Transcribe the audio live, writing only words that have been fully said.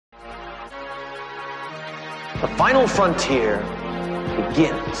The final frontier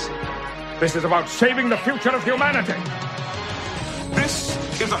begins. This is about saving the future of humanity. This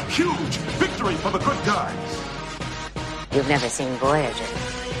is a huge victory for the good guys. You've never seen Voyager.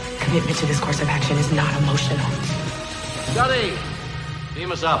 Commitment to this course of action is not emotional. Scotty,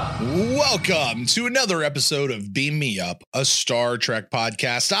 beam us up. Welcome to another episode of Beam Me Up, a Star Trek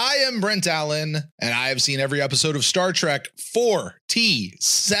podcast. I am Brent Allen, and I have seen every episode of Star Trek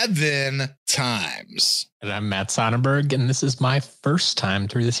 47 times. And I'm Matt Sonnenberg, and this is my first time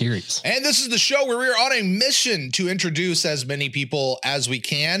through the series. And this is the show where we are on a mission to introduce as many people as we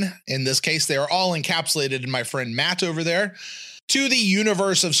can. In this case, they are all encapsulated in my friend Matt over there, to the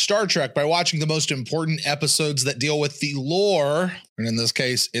universe of Star Trek by watching the most important episodes that deal with the lore. And in this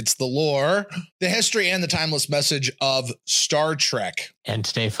case, it's the lore, the history, and the timeless message of Star Trek. And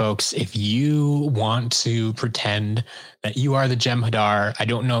today, folks, if you want to pretend that you are the Jem'Hadar, I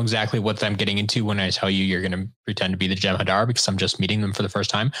don't know exactly what I'm getting into when I tell you you're going to pretend to be the Jem'Hadar because I'm just meeting them for the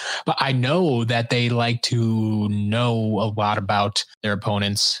first time. But I know that they like to know a lot about their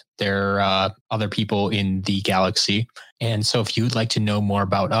opponents, their other people in the galaxy. And so if you'd like to know more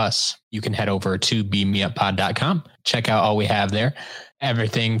about us, you can head over to beammeuppod.com. Check out all we have there.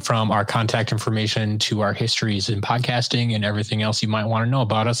 Everything from our contact information to our histories in podcasting and everything else you might want to know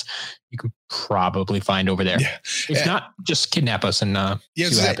about us, you can probably find over there. Yeah. If not, just kidnap us and see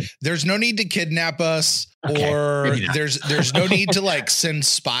what happens. There's no need to kidnap us, or there's no need to like send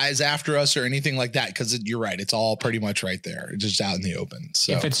spies after us or anything like that, because you're right. It's all pretty much right there, just out in the open.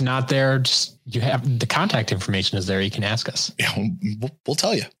 So if it's not there, just you have the contact information is there. You can ask us. Yeah, we'll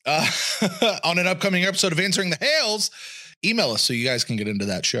tell you on an upcoming episode of Answering the Hails. Email us so you guys can get into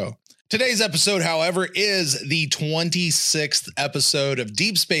that show. Today's episode, however, is the 26th episode of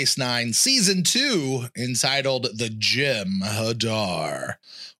Deep Space Nine, Season 2, entitled The Jem'Hadar,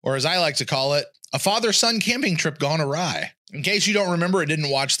 or as I like to call it, a father-son camping trip gone awry. In case you don't remember, I didn't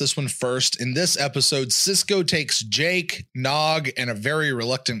watch this one first. In this episode, Sisko takes Jake, Nog, and a very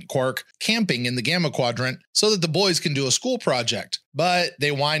reluctant Quark camping in the Gamma Quadrant so that the boys can do a school project. But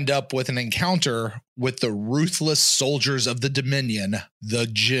they wind up with an encounter with the ruthless soldiers of the Dominion, the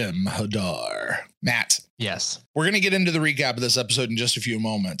Jem'Hadar. Matt. Yes. We're going to get into the recap of this episode in just a few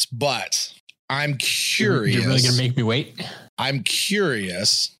moments, but I'm curious. You're really going to make me wait? I'm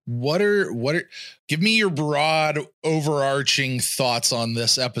curious. Give me your broad overarching thoughts on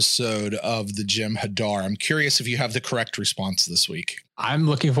this episode of the Jem'Hadar. I'm curious if you have the correct response this week. I'm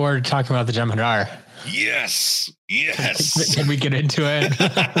looking forward to talking about the Jem'Hadar. Yes. Can we get into it?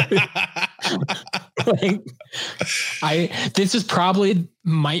 This is probably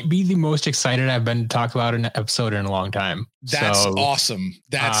might be the most excited I've been to talk about an episode in a long time. That's awesome.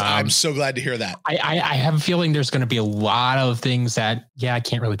 I'm so glad to hear that. I have a feeling there's going to be a lot of things that, I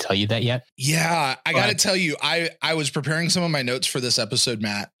can't really tell you that yet. Yeah, I got to tell you, I was preparing some of my notes for this episode,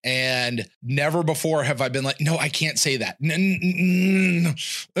 Matt, and never before have I been like, no, I can't say that. No,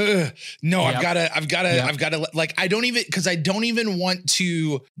 I've got to, like, I don't even want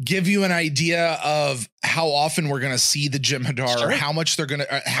to give you an idea of how often we're going to see the Jem'Hadar, or how much they're going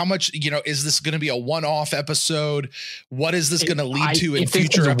to, how much, is this going to be a one-off episode? What is this going to lead to in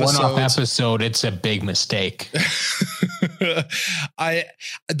future episodes? One-off episode, it's a big mistake. But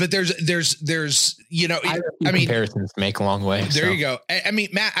there's, comparisons make a long way. There you go. I mean,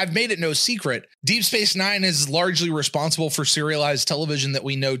 Matt, I've made it no secret. Deep Space Nine is largely responsible for serialized television that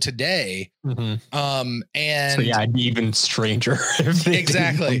we know today. Mm-hmm. And so even stranger.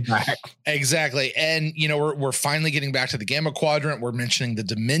 Exactly. And, we're finally getting back to the Gamma Quadrant. We're mentioning the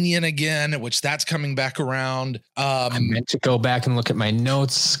Dominion again, which that's coming back around. I meant to go back and look at my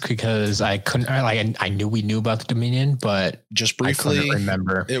notes because I couldn't, I knew we knew about the Dominion, but just briefly, I couldn't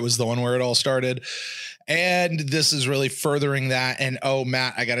remember. It was the one where it all started. And this is really furthering that. And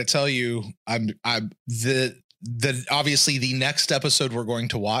Matt, I got to tell you, obviously the next episode we're going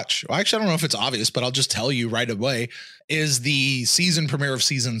to watch, well, actually, I don't know if it's obvious, but I'll just tell you right away, is the season premiere of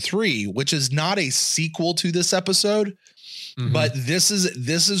season 3, which is not a sequel to this episode. Mm-hmm. But this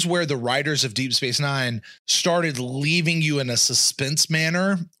is where the writers of Deep Space Nine started leaving you in a suspense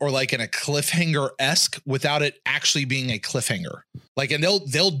manner, or like in a cliffhanger-esque, without it actually being a cliffhanger. Like, and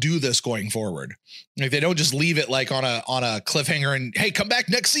they'll do this going forward. Like, they don't just leave it like on a cliffhanger and, hey, come back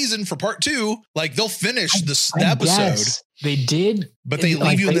next season for part 2. Like, they'll finish the episode. They did, but they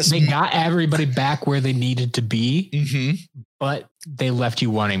leave you in this. They got everybody back where they needed to be, but they left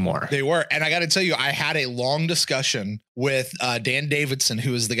you wanting more. They were. And I got to tell you, I had a long discussion with Dan Davidson,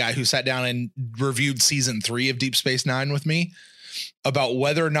 who is the guy who sat down and reviewed season 3 of Deep Space Nine with me. about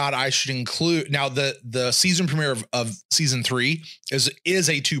whether or not I should include. Now, the season premiere of season 3 is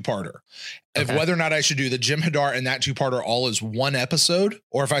a 2-parter. Of whether or not I should do the Jim Hadar and that 2-parter all as one episode,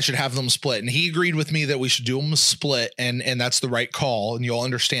 or if I should have them split. And he agreed with me that we should do them split, and that's the right call. And you'll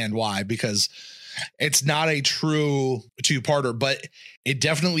understand why, because it's not a true 2-parter, but it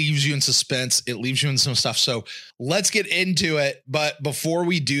definitely leaves you in suspense. It leaves you in some stuff. So let's get into it. But before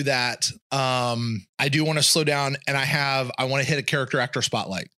we do that, I do want to slow down, and I want to hit a character actor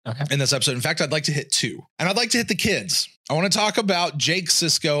spotlight in this episode. In fact, I'd like to hit 2, and I'd like to hit the kids. I want to talk about Jake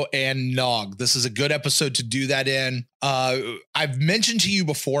Sisko and Nog. This is a good episode to do that in. I've mentioned to you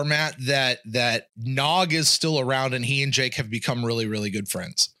before, Matt, that Nog is still around, and he and Jake have become really, really good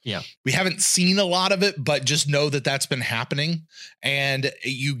friends. Yeah. We haven't seen a lot of it, but just know that that's been happening. And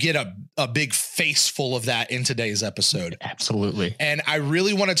you get a big face full of that in today's episode. Absolutely. And I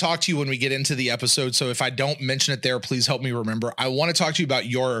really want to talk to you when we get into the episode. So if I don't mention it there, please help me remember. I want to talk to you about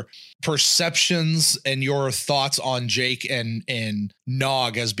your perceptions and your thoughts on Jake and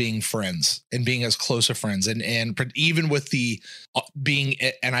Nog as being friends and being as close of friends. And even with the being,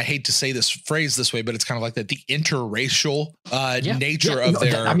 and I hate to say this phrase this way, but it's kind of like that, the interracial nature of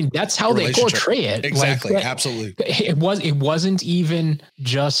their, I mean, that's how they portray it. Exactly. Like, absolutely. It wasn't even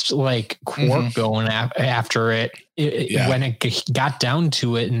just like Quark going after it. When it got down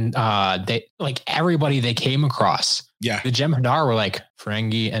to it, and they, like, everybody they came across, the Jem'Hadar were like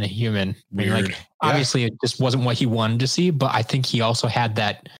Ferengi and a human. Weird. Like, obviously it just wasn't what he wanted to see, but I think he also had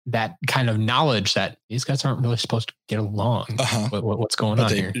that kind of knowledge that these guys aren't really supposed to get along. What's going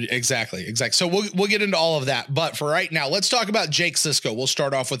on here? Exactly. So we'll get into all of that. But for right now, let's talk about Jake Sisko. We'll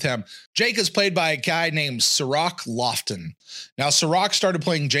start off with him. Jake is played by a guy named Cirroc Lofton. Now, Cirroc started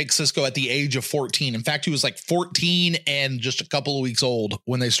playing Jake Sisko at the age of 14. In fact, he was like 14 and just a couple of weeks old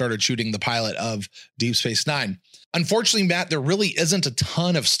when they started shooting the pilot of Deep Space Nine. Unfortunately, Matt, there really isn't a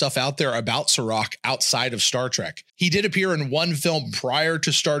ton of stuff out there about Cirroc outside of Star Trek. He did appear in one film prior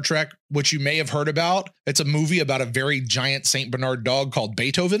to Star Trek, which you may have heard about. It's a movie about a very giant Saint Bernard dog called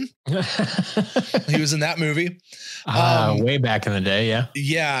Beethoven. He was in that movie. Way back in the day. Yeah.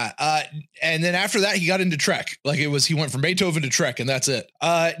 Yeah. And then after that, he got into Trek. Like he went from Beethoven to Trek, and that's it.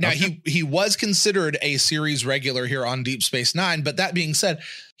 Now he was considered a series regular here on Deep Space Nine, but that being said,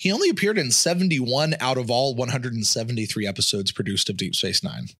 he only appeared in 71 out of all 173 episodes produced of Deep Space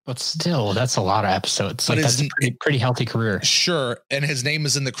Nine. But still, that's a lot of episodes. Like, that's a pretty healthy career. Sure. And his name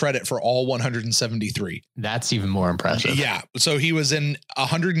is in the credit for all 173. That's even more impressive. Yeah. So he was in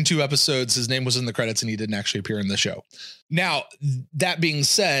 102 episodes. His name was in the credits, and he didn't actually appear in the show. Now, that being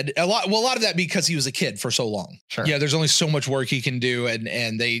said, a lot of that because he was a kid for so long. Sure. Yeah, there's only so much work he can do,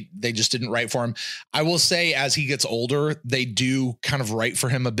 and they just didn't write for him. I will say, as he gets older, they do kind of write for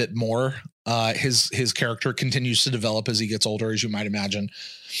him a bit more. His character continues to develop as he gets older, as you might imagine.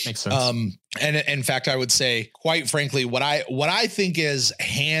 Makes sense. And in fact, I would say, quite frankly, what I think is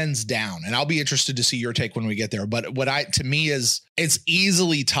hands down, and I'll be interested to see your take when we get there, but to me is, it's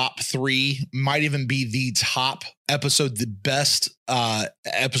easily top 3, might even be the top episode, the best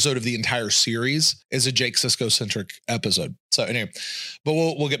episode of the entire series is a Jake Sisko centric episode. So anyway, but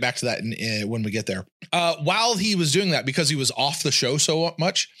we'll get back to that when we get there. While he was doing that, because he was off the show so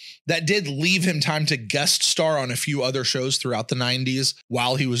much, that did leave him time to guest star on a few other shows throughout the 90s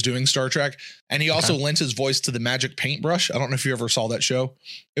while he was doing Star Trek. And he also lent his voice to the Magic Paintbrush. I don't know if you ever saw that show.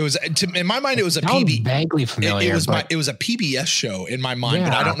 It was, in my mind, it was a PBS. Vaguely familiar. It was a PBS show in my mind,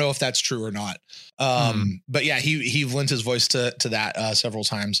 but I don't know if that's true or not. But yeah, he lent his voice to that several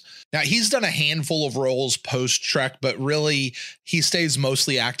times. Now, he's done a handful of roles post Trek, but really he stays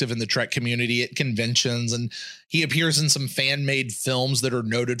mostly active in the Trek community at conventions, and he appears in some fan-made films that are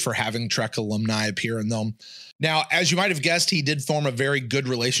noted for having Trek alumni appear in them. Now, as you might have guessed, he did form a very good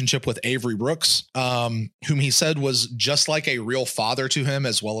relationship with Avery Brooks, whom he said was just like a real father to him,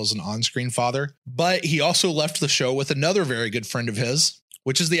 as well as an on-screen father. But he also left the show with another very good friend of his,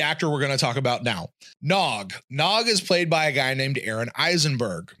 which is the actor we're going to talk about now. Nog. Nog is played by a guy named Aaron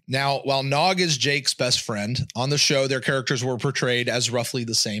Eisenberg. Now, while Nog is Jake's best friend, on the show, their characters were portrayed as roughly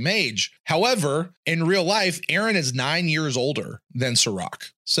the same age. However, in real life, Aaron is 9 years older than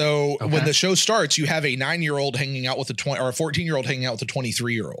Cirroc. So when the show starts, you have a 9-year-old hanging out with a 14-year-old hanging out with a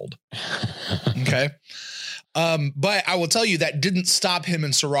 23-year-old. Okay. But I will tell you that didn't stop him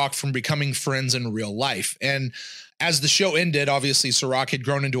and Cirroc from becoming friends in real life. And as the show ended, obviously Sirach had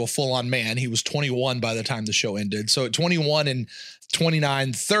grown into a full-on man. He was 21 by the time the show ended. So at 21 and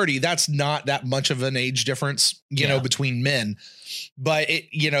 29, 30, that's not that much of an age difference, you know, between men. But it,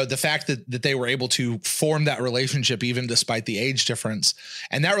 you know, the fact that they were able to form that relationship, even despite the age difference,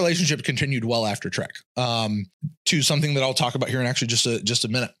 and that relationship continued well after Trek, to something that I'll talk about here in actually just a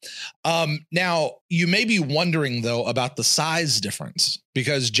minute. Now you may be wondering though about the size difference,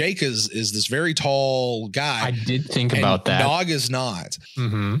 because Jake is this very tall guy. I did think about that. Nog is not,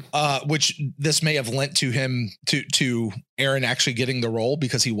 which this may have lent to him to Aaron actually getting the role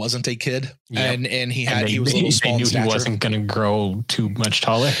because he wasn't a kid, and he was a little small. They knew he wasn't going to grow too much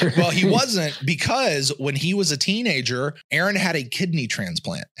taller. Well, he wasn't, because when he was a teenager, Aaron had a kidney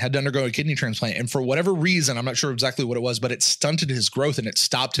transplant, had to undergo a kidney transplant, and for whatever reason, I'm not sure exactly what it was, but it stunted his growth and it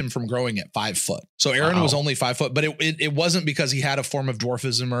stopped him from growing at 5 foot. So Aaron was only 5 foot, but it wasn't because he had a form of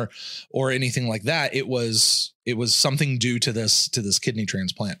dwarfism or anything like that. It was something due to this kidney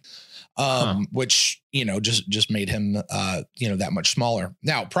transplant, which, you know, just made him, you know, that much smaller.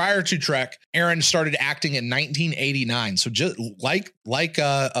 Now, prior to Trek, Aaron started acting in 1989. So just like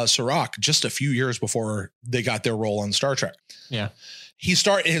Sirach, just a few years before they got their role on Star Trek. Yeah.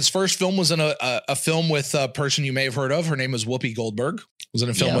 His first film was in a film with a person you may have heard of. Her name was Whoopi Goldberg. Was in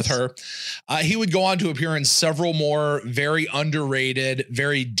a film with her. He would go on to appear in several more very underrated,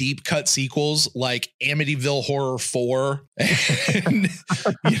 very deep cut sequels like Amityville Horror 4 and,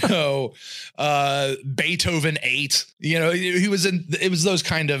 you know, Beethoven 8. You know, it was those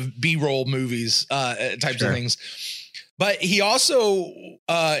kind of B-roll movies, types of things. But he also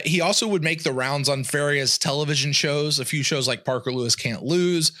would make the rounds on various television shows, a few shows like Parker Lewis Can't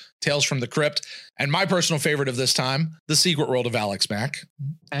Lose, Tales from the Crypt, and my personal favorite of this time, The Secret World of Alex Mack.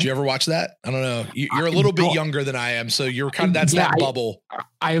 Did you ever watch that? I don't know. You're a little bit younger than I am, so you're kind of that bubble.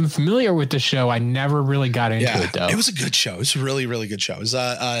 I am familiar with the show. I never really got into it though. It was a good show. It was a really, really good show. It was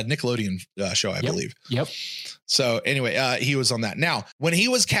a Nickelodeon show, I believe. Yep. So anyway, he was on that. Now, when he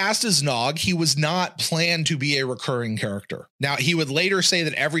was cast as Nog, he was not planned to be a recurring character. Now, he would later say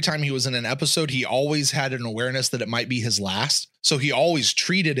that every time he was in an episode, he always had an awareness that it might be his last. So he always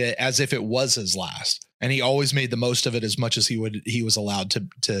treated it as if it was his last. And he always made the most of it as much as he was allowed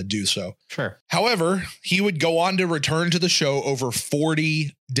to do so. Sure. However, he would go on to return to the show over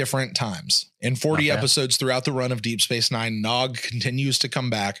 40 different times. In 40 episodes throughout the run of Deep Space Nine, Nog continues to come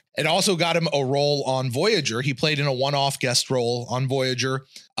back. It also got him a role on Voyager. He played in a one-off guest role on Voyager.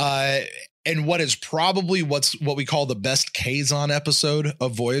 And what is probably what we call the best Kazon episode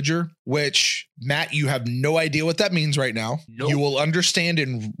of Voyager, which, Matt, you have no idea what that means right now. Nope. You will understand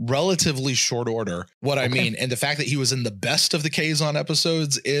in relatively short order what I mean. And the fact that he was in the best of the Kazon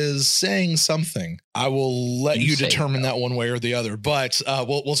episodes is saying something. I will let you determine that one way or the other, but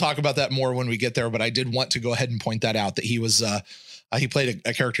we'll talk about that more when we get there. But I did want to go ahead and point that out, that he was he played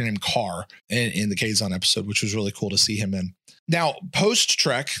a character named Carr in the Kazon episode, which was really cool to see him in. Now,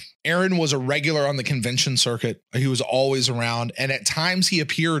 post-Trek, Aaron was a regular on the convention circuit. He was always around, and at times he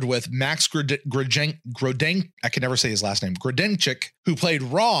appeared with Max Grodenchik, I can never say his last name, Grodenchik, who played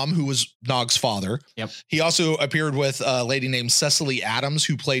Rom, who was Nog's father. Yep. He also appeared with a lady named Cecily Adams,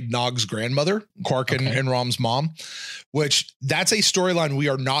 who played Nog's grandmother, Quark and Rom's mom, which that's a storyline we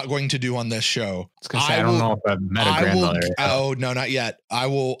are not going to do on this show. I don't know if I've met a grandmother. Oh, no, not yet. I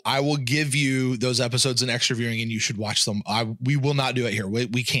will give you those episodes in extra viewing, and you should watch them. We will not do it here.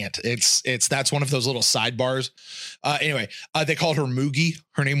 We can't. That's one of those little sidebars. Anyway, they called her Moogie.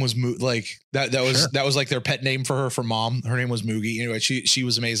 Her name was like that was like their pet name for her, for mom. Her name was Moogie. Anyway, she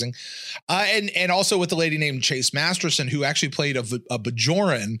was amazing. And also with the lady named Chase Masterson, who actually played a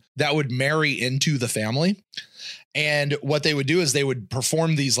Bajoran that would marry into the family. And what they would do is they would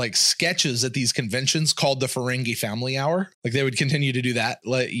perform these like sketches at these conventions called the Ferengi Family Hour. Like they would continue to do that,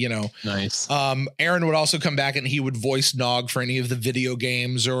 like, you know. Nice. Aaron would also come back and he would voice Nog for any of the video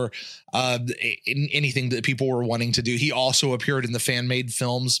games or anything that people were wanting to do. He also appeared in the fan-made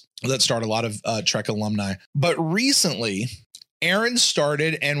films that starred a lot of Trek alumni. But recently, Aaron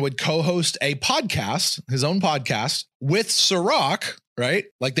started and would co-host a podcast, his own podcast, with Sirach, right?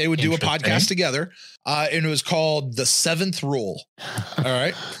 Like they would do a podcast together. And it was called The Seventh Rule. All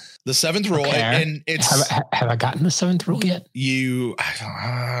right. The Seventh Rule. Okay. And it's have I gotten the Seventh Rule yet? I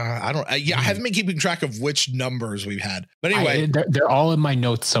haven't been keeping track of which numbers we've had, but anyway, they're all in my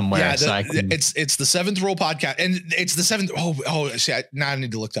notes somewhere. Yeah, it's the Seventh Rule podcast, and it's the seventh. Now I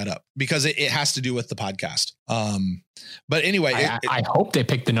need to look that up because it has to do with the podcast. But anyway, I hope they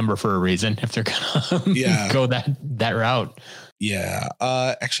picked the number for a reason if they're gonna go that route. Yeah.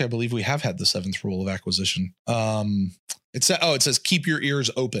 Actually, I believe we have had the Seventh Rule of Acquisition. It says keep your ears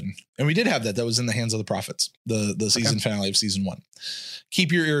open. And we did have that. That was in the Hands of the Prophets, the season finale of season 1.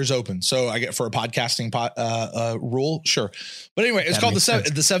 Keep your ears open. So I get for a podcasting rule. Sure. But anyway, it's called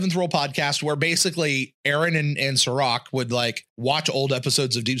the Seventh Rule Podcast, where basically Aaron and Sirach would like watch old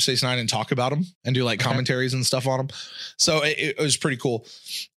episodes of Deep Space Nine and talk about them and do like commentaries and stuff on them. So it was pretty cool.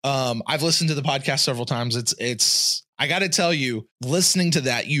 I've listened to the podcast several times. It's I got to tell you, listening to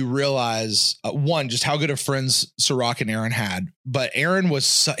that, you realize one, just how good of friends Sirach and Aaron had. But Aaron was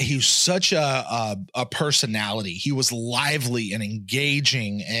such a personality. He was lively and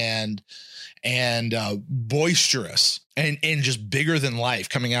engaging and boisterous and just bigger than life,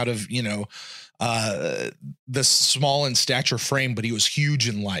 coming out of, the small in stature frame, but he was huge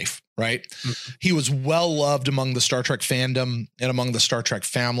in life, right? Mm-hmm. He was well loved among the Star Trek fandom and among the Star Trek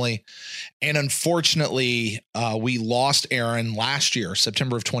family. And unfortunately, we lost Aaron last year,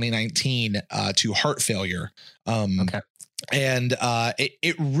 September of 2019, to heart failure. And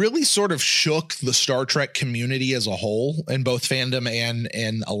it really sort of shook the Star Trek community as a whole in both fandom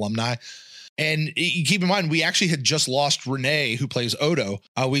and alumni. And you keep in mind, we actually had just lost Renee, who plays Odo.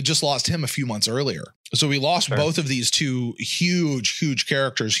 We just lost him a few months earlier. So we lost both of these two huge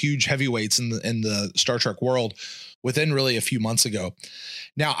characters, huge heavyweights in the Star Trek world within really a few months ago.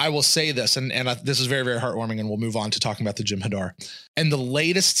 Now, I will say this, and this is very, very heartwarming, and we'll move on to talking about the Jem'Hadar. And the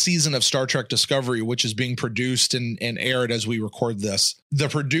latest season of Star Trek Discovery, which is being produced and aired as we record this, the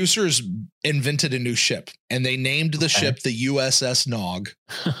producers invented a new ship, and they named the ship the USS Nog.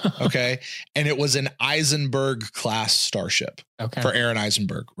 Okay. And it was an Eisenberg class starship for Aaron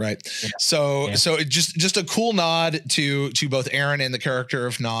Eisenberg. Right. Yeah. So it just a cool nod to both Aaron and the character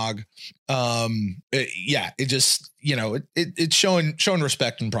of Nog. It's showing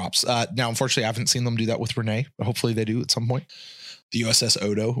respect and props. Now, unfortunately, I haven't seen them do that with Renee, but hopefully they do at some point. The USS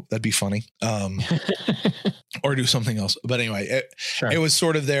Odo, that'd be funny. Or do something else. But anyway, it was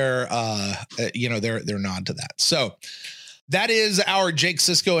sort of their nod to that. So that is our Jake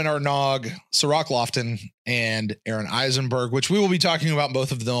Sisko and our Nog, Sirach Lofton and Aaron Eisenberg, which we will be talking about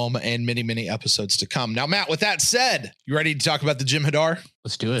both of them in many, many episodes to come. Now, Matt, with that said, you ready to talk about the Jem'Hadar?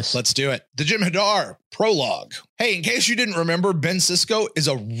 Let's do this. Let's do it. The Jem'Hadar prologue. Hey, in case you didn't remember, Ben Sisko is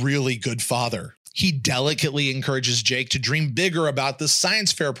a really good father. He delicately encourages Jake to dream bigger about the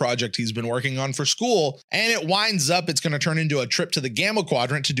science fair project he's been working on for school. And it winds up, it's going to turn into a trip to the Gamma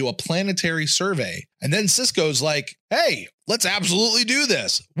Quadrant to do a planetary survey. And then Sisko's like, hey, let's absolutely do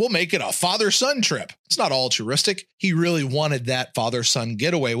this. We'll make it a father-son trip. It's not altruistic. He really wanted that father-son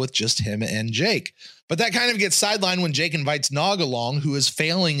getaway with just him and Jake. But that kind of gets sidelined when Jake invites Nog along, who is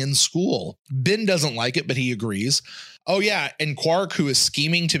failing in school. Ben doesn't like it, but he agrees. Oh, yeah. And Quark, who is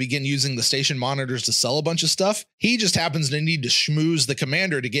scheming to begin using the station monitors to sell a bunch of stuff, he just happens to need to schmooze the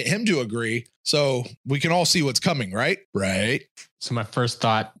commander to get him to agree. So we can all see what's coming, right? Right. So my first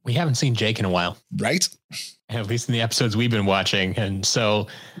thought, we haven't seen Jake in a while. Right. At least in the episodes we've been watching. And so,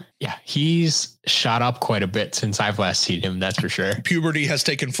 yeah, he's shot up quite a bit since I've last seen him. That's for sure. Puberty has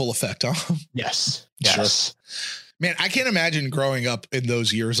taken full effect, huh? Yes. Sure. Man, I can't imagine growing up in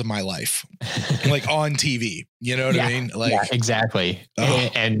those years of my life, like on TV. You know what I mean? Like, yeah, exactly.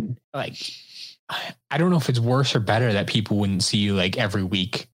 And like, I don't know if it's worse or better that people wouldn't see you like every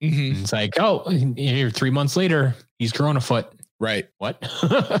week. Mm-hmm. It's like, oh, here 3 months later, he's growing a foot. Right. What?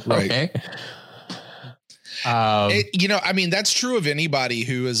 Right. Okay. That's true of anybody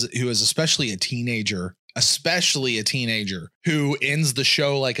who is especially a teenager who ends the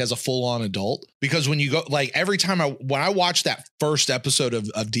show like as a full-on adult, because when you go, like, every time when I watch that first episode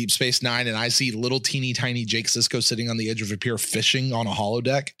of Deep Space Nine and I see little teeny tiny Jake Sisko sitting on the edge of a pier fishing on a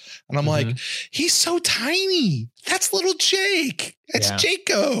holodeck, and I'm like, he's so tiny. That's little Jake. That's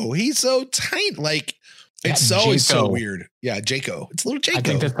Jaco. He's so tiny. Like, it's always so weird. Yeah, Jaco. It's little Jaco. I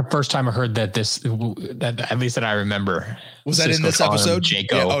think that's the first time I heard that at least that I remember. Was that in this episode?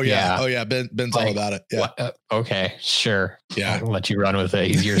 Jaco. Yeah. Oh yeah. Oh yeah. Ben's all about it. Yeah. Okay. Sure. Yeah. I'll let you run with it.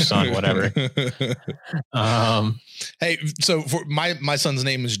 He's your son. Whatever. Hey, so for my son's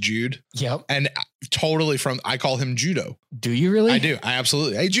name is Jude. Yep. And totally I call him Judo. Do you really? I do. I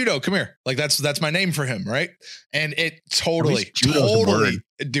absolutely. Hey, Judo, come here. Like that's my name for him, right? And it totally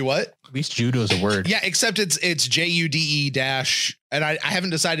do what? At least Judo is a word. Yeah, except it's JUDE dash, and I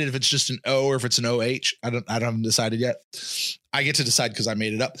haven't decided if it's just an O or if it's an OH. I haven't decided yet. I get to decide because I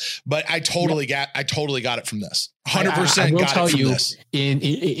made it up, but I totally got it from this. 100% got it from this.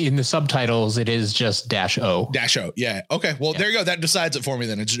 In the subtitles, it is just -O. -O. Yeah. Okay. Well, there you go. That decides it for me.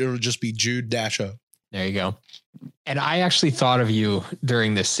 Then it'll just be Jude -O. There you go. And I actually thought of you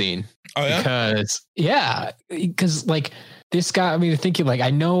during this scene. Oh yeah. Because like this got me thinking, like, I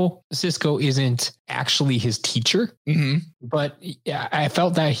know Sisko isn't actually his teacher, but I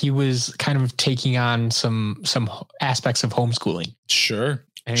felt that he was kind of taking on some aspects of homeschooling. Sure.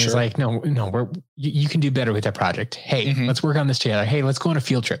 And he's like, no, you can do better with that project. Hey, let's work on this together. Hey, let's go on a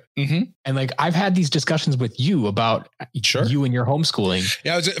field trip. And like, I've had these discussions with you about you and your homeschooling.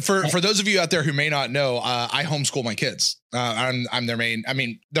 Yeah. For those of you out there who may not know, I homeschool my kids. I'm their main, I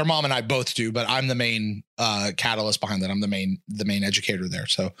mean, their mom and I both do, but I'm the main catalyst behind that. I'm the main educator there.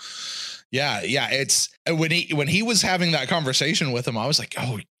 So yeah. It's when he was having that conversation with him, I was like,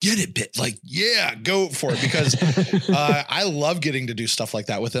 oh, get it, bit, like, yeah, go for it. Because I love getting to do stuff like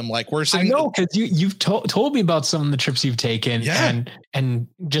that with him. Like we're sitting. I know, because you've told me about some of the trips you've taken, and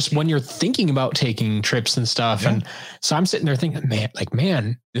just when you're thinking about taking trips and stuff. And so I'm sitting there thinking,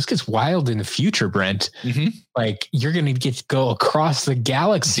 man, this gets wild in the future, Brent. Like you're going to get to go across the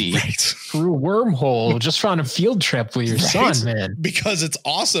galaxy through a wormhole just on a field trip with your son, man. Because it's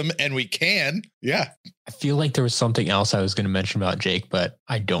awesome and we can. Yeah. I feel like there was something else I was going to mention about Jake, but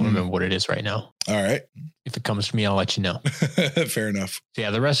I don't remember what it is right now. All right. If it comes to me, I'll let you know. Fair enough. So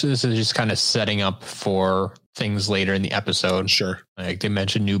yeah, the rest of this is just kind of setting up for things later in the episode. Sure. Like they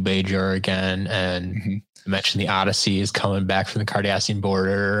mentioned New Bajor again, and they mentioned the Odyssey is coming back from the Cardassian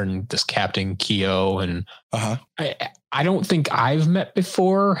border, and this Captain Keo. And I don't think I've met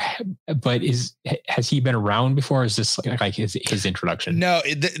before, but has he been around before? Is this like his introduction? No,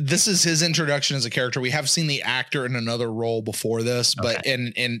 this is his introduction as a character. We have seen the actor in another role before this, but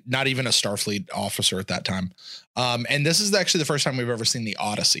and not even a Starfleet officer at that time. And this is actually the first time we've ever seen the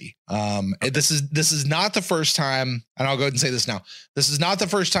Odyssey. This is not the first time, and I'll go ahead and say this now. This is not the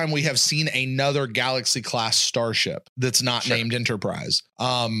first time we have seen another Galaxy class starship that's not named Enterprise.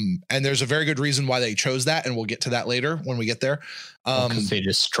 And there's a very good reason why they chose that, and we'll get to that later when we get there. Because they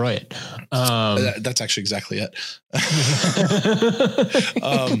destroy it. That's actually exactly it.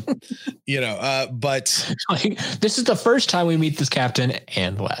 But like, this is the first time we meet this captain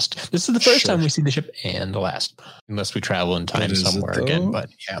and the last. This is the first time we see the ship and the last, unless we travel in time somewhere again. But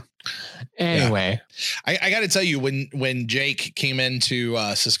yeah. Anyway, I got to tell you, when Jake came into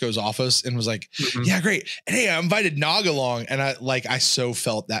Sisko's office and was like, "Yeah, great," and hey, I invited Nog along, and I so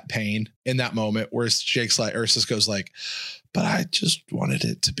felt that pain in that moment where Jake's like, or Sisko's like, "But I just wanted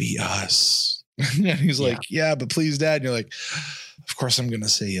it to be us." And he's like, "Yeah, but please, Dad." And you're like, "Of course I'm going to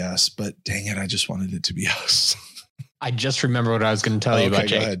say yes, but dang it, I just wanted it to be us." I just remember what I was going to tell you about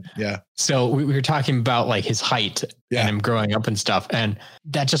Jake. Go ahead. Yeah. So we were talking about like his height and him growing up and stuff. And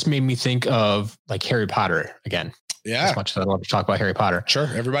that just made me think of like Harry Potter again. Yeah. As much as I love to talk about Harry Potter. Sure.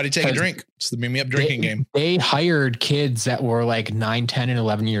 Everybody take a drink. It's the Meet Me Up drinking game. They hired kids that were like 9, 10, and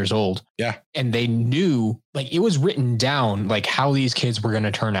 11 years old. Yeah. And they knew, like, it was written down, like, how these kids were going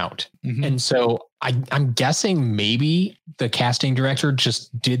to turn out. And so I'm guessing maybe the casting director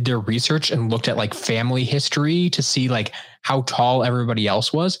just did their research and looked at like family history to see like how tall everybody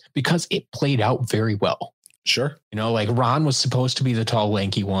else was, because it played out very well. Sure. You know, like Ron was supposed to be the tall,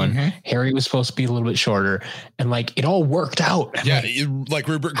 lanky one. Harry was supposed to be a little bit shorter, and like it all worked out. Yeah. Like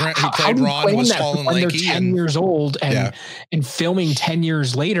Rupert Grant, who played Ron, was tall and lanky. They're 10 years old and filming 10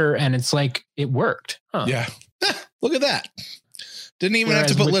 years later, and it's like it worked. Huh. Yeah. Look at that. Didn't even have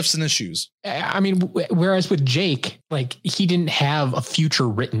to put lifts in his shoes. I mean, whereas with Jake, like he didn't have a future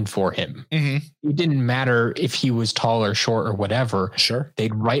written for him. It didn't matter if he was tall or short or whatever. Sure.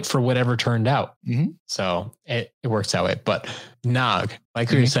 They'd write for whatever turned out. So it works that way. But Nog,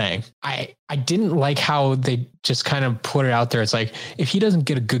 like we were saying, I didn't like how they just kind of put it out there. It's like, if he doesn't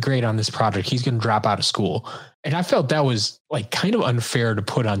get a good grade on this project, he's going to drop out of school. And I felt that was like kind of unfair to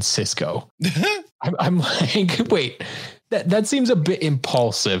put on Sisko. I'm like, wait. That seems a bit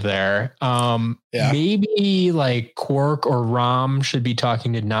impulsive there. Maybe like Quark or Rom should be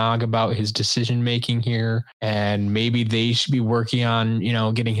talking to Nog about his decision making here, and maybe they should be working on, you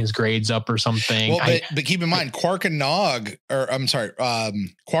know, getting his grades up or something. Well, but keep in mind, Quark and Nog, or I'm sorry,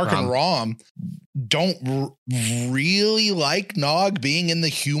 Quark and Rom don't really like Nog being in the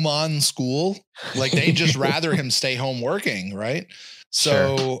human school. Like they just rather him stay home working, right?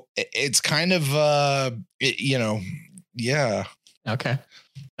 So it's kind of you know. Yeah. Okay.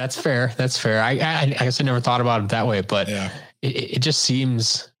 That's fair. I guess I never thought about it that way, but it just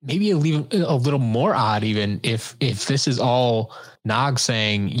seems maybe a little more odd, even if this is all Nog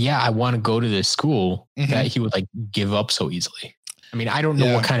saying, yeah, I want to go to this school, that he would like give up so easily. I mean, I don't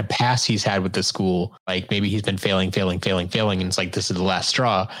know what kind of past he's had with the school. Like maybe he's been failing. And it's like, this is the last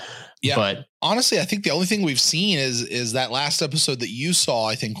straw. Yeah. But honestly, I think the only thing we've seen is that last episode that you saw,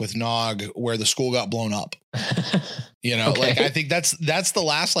 I think with Nog, where the school got blown up. You know, Okay. like I think that's the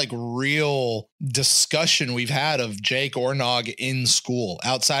last like real discussion we've had of Jake or Nog in school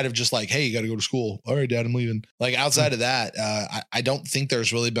outside of just like, hey, you got to go to school. All right, Dad, I'm leaving. Like outside of that, I don't think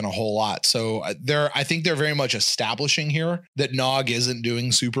there's really been a whole lot. So I think they're very much establishing here that Nog isn't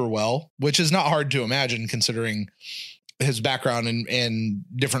doing super well, which is not hard to imagine considering his background and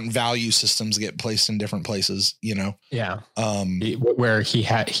different value systems get placed in different places, you know? Yeah. Where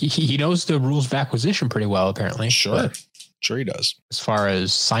he knows the rules of acquisition pretty well, apparently. Sure. But Sure he does. as far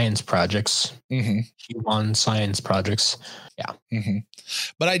as science projects, Q1 science projects. Yeah.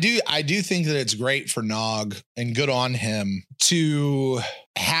 But I do think that it's great for Nog and good on him to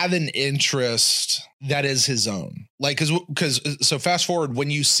have an interest that is his own. Like, cause so fast forward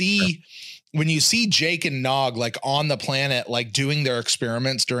when you see Jake and Nog like on the planet, like doing their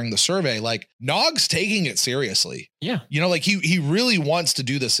experiments during the survey, like Nog's taking it seriously. Yeah. You know, like he really wants to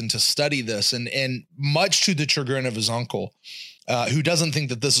do this and to study this and much to the chagrin of his uncle, who doesn't think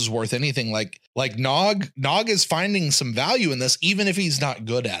that this is worth anything. Like Nog is finding some value in this, even if he's not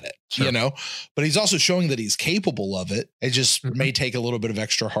good at it, you know, but he's also showing that he's capable of it. It just may take a little bit of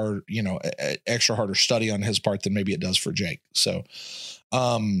extra harder study on his part than maybe it does for Jake. So,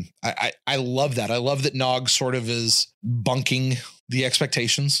 I love that. I love that Nog sort of is bunking the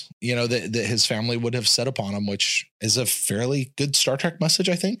expectations, you know, that his family would have set upon him, which is a fairly good Star Trek message,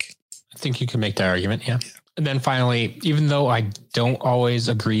 I think. I think you can make that argument. Yeah. And then finally, even though I don't always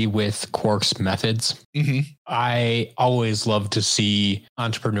agree with Quark's methods, I always love to see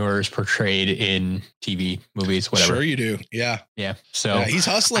entrepreneurs portrayed in TV, movies, whatever. Sure you do. Yeah. Yeah. So he's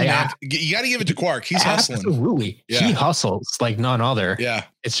hustling, man. You got to give it to Quark. He's hustling. Absolutely. Yeah. He hustles like none other. Yeah.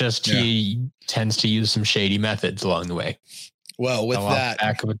 It's just he tends to use some shady methods along the way. Well, with that,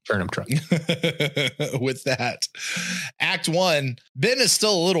 back of a turnip truck. With that, Act 1, Ben is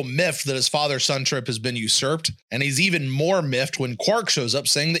still a little miffed that his father-son trip has been usurped, and he's even more miffed when Quark shows up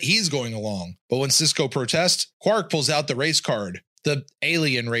saying that he's going along. But when Sisko protests, Quark pulls out the race card, the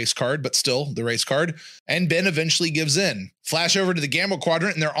alien race card, but still the race card, and Ben eventually gives in. Flash over to the Gamma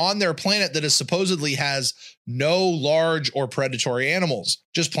Quadrant, and they're on their planet that is supposedly has no large or predatory animals,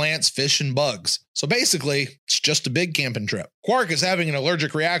 just plants, fish, and bugs. So basically, it's just a big camping trip. Quark is having an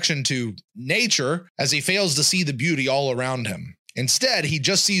allergic reaction to nature as he fails to see the beauty all around him. Instead, he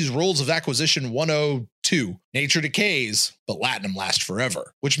just sees Rules of Acquisition 102. Nature decays, but Latinum lasts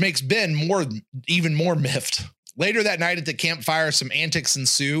forever, which makes Ben even more miffed. Later that night at the campfire, some antics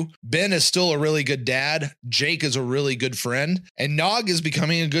ensue. Ben is still a really good dad. Jake is a really good friend. And Nog is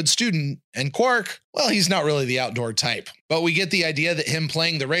becoming a good student. And Quark, well, he's not really the outdoor type. But we get the idea that him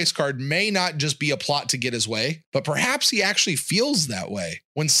playing the race card may not just be a plot to get his way, but perhaps he actually feels that way.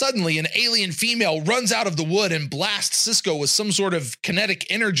 When suddenly an alien female runs out of the wood and blasts Sisko with some sort of kinetic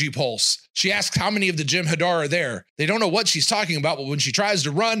energy pulse. She asks how many of the Jem'Hadar are there. They don't know what she's talking about, but when she tries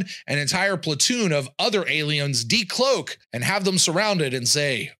to run, an entire platoon of other aliens decloak and have them surrounded and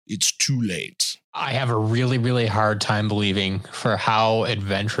say, "It's too late." I have a really, really hard time believing for how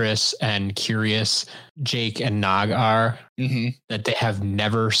adventurous and curious Jake and Nog are that they have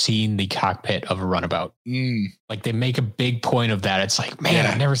never seen the cockpit of a runabout. Like they make a big point of that. It's like, man,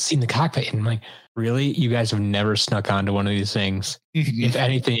 I've never seen the cockpit. And I'm like, really? You guys have never snuck onto one of these things? If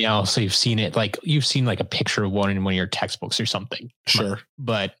anything else, you've seen it, like you've seen like a picture of one in one of your textbooks or something. Sure.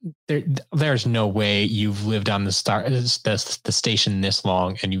 But there's no way you've lived on the station this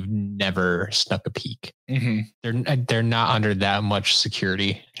long and you've never snuck a peek. They're not under that much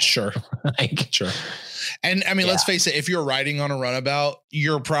security. Sure. Sure. And I mean, let's face it, if you're riding on a runabout,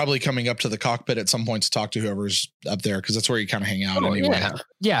 you're probably coming up to the cockpit at some point to talk to whoever's up there, because that's where you kind of hang out anyway.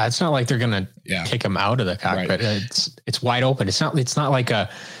 Yeah, it's not like they're gonna kick them out of the cockpit. Right. It's wide open. It's not like a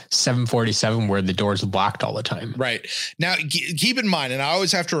 747 where the doors are blocked all the time. Right. Now, keep in mind, and I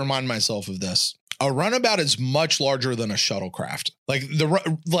always have to remind myself of this, a runabout is much larger than a shuttlecraft.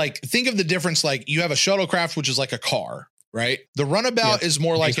 Think of the difference. Like you have a shuttlecraft, which is like a car. Right. The runabout is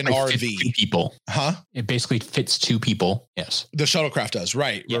more like an RV. Two people. It basically fits two people. Yes. The shuttlecraft does.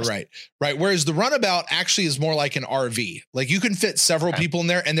 Right. Yes. Right. Whereas the runabout actually is more like an RV. Like you can fit several people in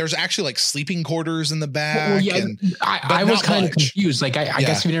there, and there's actually like sleeping quarters in the back. I was kind of confused. Like I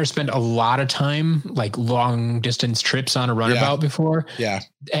guess we never spent a lot of time, like long distance trips on a runabout before. Yeah.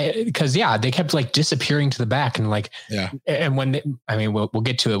 because they kept like disappearing to the back and like, and when we'll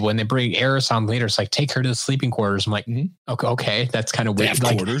get to it when they bring Eris on later, it's like take her to the sleeping quarters. I'm like, okay, that's kind of weird.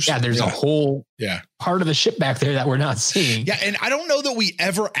 Like, quarters. There's a whole Yeah. part of the ship back there that we're not seeing. Yeah. And I don't know that we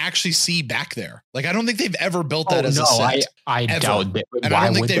ever actually see back there. Like, I don't think they've ever built that as a set. I doubt that. And I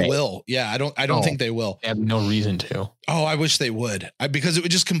don't think they will. Yeah. I don't think they will. They have no reason to. Oh, I wish they would, because it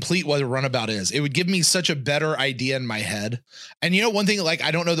would just complete what a runabout is. It would give me such a better idea in my head. And you know, one thing, like,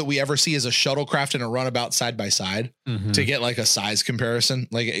 I don't know that we ever see is a shuttlecraft and a runabout side by side to get like a size comparison.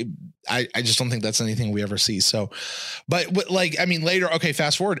 Like, I just don't think that's anything we ever see. So, but like, I mean, later, okay,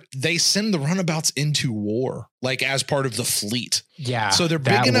 fast forward, they send the runabouts into war, like as part of the fleet. Yeah. So they're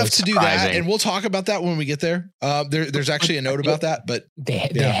big enough to do that. And we'll talk about that when we get there. There's actually a note about that, but they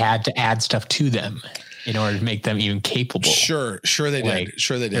had to add stuff to them in order to make them even capable. Sure they did.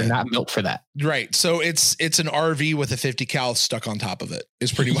 Sure they did. They're not built for that. Right. So it's an RV with a 50 cal stuck on top of it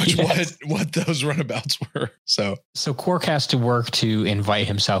is pretty much what those runabouts were. So Quark has to work to invite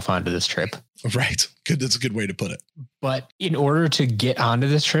himself onto this trip. Right. Good. That's a good way to put it. But in order to get onto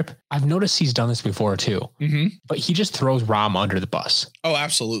this trip, I've noticed he's done this before too. But he just throws Rom under the bus. Oh,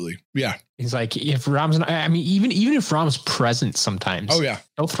 absolutely. Yeah. He's like, if Rom's not, I mean, even if Rom's present sometimes,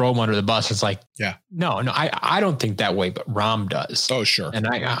 he'll throw him under the bus. It's like, no, I don't think that way, but Rom does. Oh, sure. And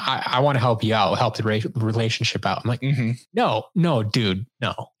I want to help you out, help the relationship out. I'm like, no, dude,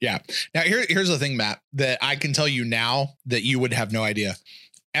 no. Yeah. Now here's the thing, Matt, that I can tell you now that you would have no idea.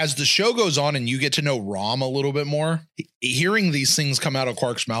 As the show goes on and you get to know Rom a little bit more, hearing these things come out of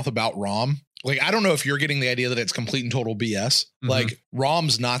Quark's mouth about Rom, like, I don't know if you're getting the idea that it's complete and total BS. Like,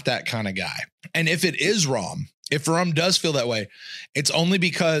 Rom's not that kind of guy. And if it is Rom, if Rom does feel that way, it's only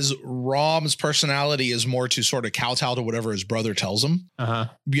because Rom's personality is more to sort of kowtow to whatever his brother tells him,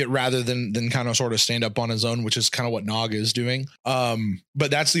 rather than kind of sort of stand up on his own, which is kind of what Nog is doing.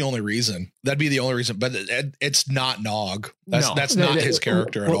 But that's the only reason. That'd be the only reason. But it's not Nog. That's not his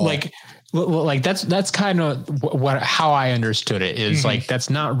character at all. Like that's kind of how I understood it is like, that's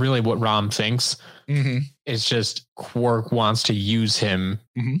not really what Rom thinks. It's just Quark wants to use him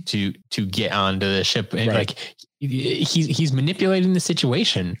to get onto the ship. And like he's manipulating the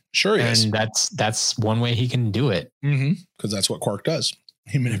situation. Sure he is. And that's one way he can do it. Because that's what Quark does.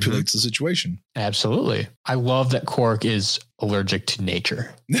 He manipulates the situation. Absolutely. I love that Quark is allergic to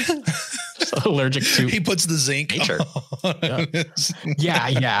nature. Allergic to he puts the zinc nature.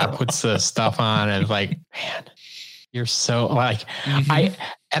 Puts the stuff on and like, man, you're so like I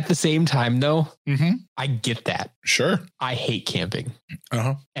at the same time though, I get that. Sure. I hate camping.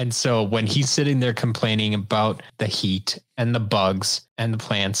 And so when he's sitting there complaining about the heat and the bugs and the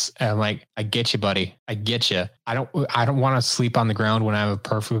plants, I'm like, I get you, buddy. I get you. I don't want to sleep on the ground when I have a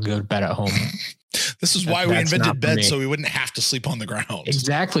perfectly good bed at home. This is why we invented beds, so we wouldn't have to sleep on the ground.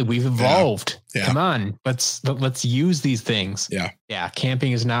 Exactly. We've evolved. Yeah. Come on. Let's use these things. Yeah.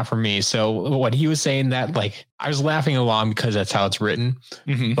 Camping is not for me. So what he was saying that, like, I was laughing along because that's how it's written.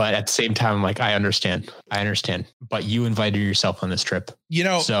 But at the same time, I'm like, I understand. But you invited yourself on this trip. You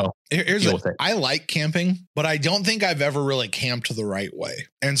know, so I like camping, but I don't think I've ever really camped the right way.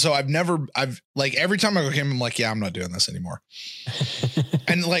 And so I've like, every time I go camping, I'm like, yeah, I'm not doing this anymore.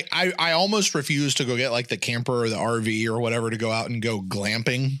 And like, I almost refuse to go get like the camper or the RV or whatever to go out and go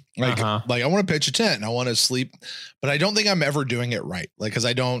glamping. Like I want to pitch a tent and I want to sleep, but I don't think I'm ever doing it right. Like, cause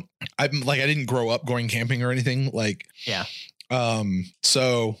I didn't grow up going camping or anything like,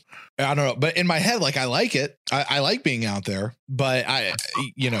 so I don't know, but in my head, like, I like it. I like being out there, but I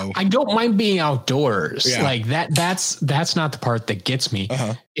don't mind being outdoors. Like that's not the part that gets me.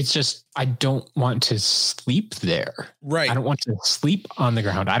 It's just, I don't want to sleep there. Right. I don't want to sleep on the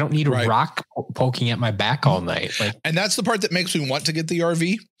ground. I don't need a rock poking at my back all night. Like, and that's the part that makes me want to get the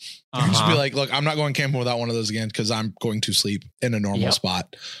RV. Just be like, look, I'm not going camping without one of those again, because I'm going to sleep in a normal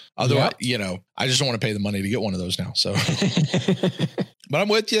spot. Otherwise, I just don't want to pay the money to get one of those now. So, but I'm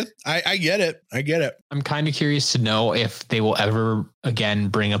with you. I get it. I'm kind of curious to know if they will ever again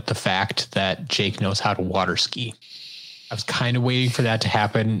bring up the fact that Jake knows how to water ski. I was kind of waiting for that to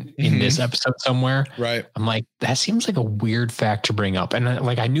happen in this episode somewhere. Right. I'm like, that seems like a weird fact to bring up. And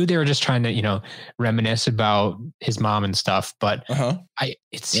I knew they were just trying to, reminisce about his mom and stuff, but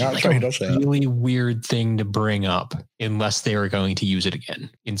it seemed like a really weird thing to bring up unless they were going to use it again.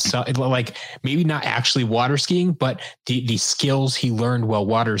 Like maybe not actually water skiing, but the skills he learned while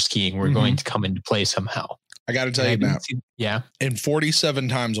water skiing were going to come into play somehow. I got to tell you, Matt. In 47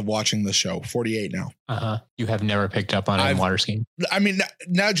 times of watching the show, 48 now. You have never picked up on water skiing. I mean,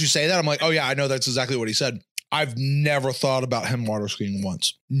 now that you say that, I'm like, oh yeah, I know that's exactly what he said. I've never thought about him water skiing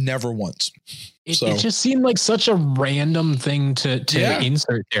once. Never once. It just seemed like such a random thing to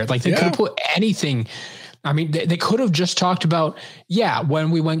insert there. Like they could have put anything. I mean, they could have just talked about,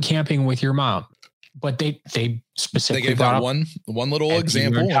 when we went camping with your mom. But they specifically gave that one little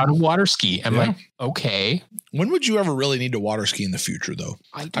example. How to water ski. I'm like, okay. When would you ever really need to water ski in the future, though?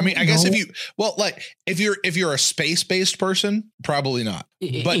 I mean, I guess if you're a space-based person, probably not.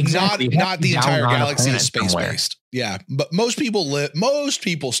 But exactly. not the entire galaxy is space-based. Somewhere. Yeah, but most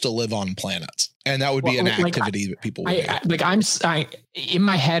people still live on planets, and that would be an activity that people would do. In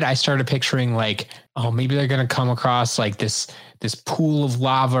my head, I started picturing like, oh, maybe they're going to come across like this pool of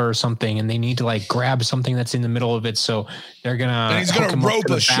lava or something, and they need to like grab something that's in the middle of it. So they're going to, and he's going to rope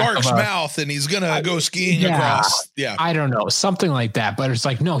a shark's mouth, and he's going to go skiing across. Yeah. I don't know, something like that. But it's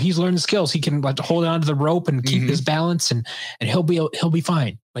like, no, he's learned the skills. He can like hold on to the rope and keep his balance, and he'll be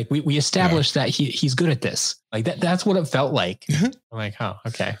fine. Like we established that he's good at this. Like that's what it felt like. I'm like, oh,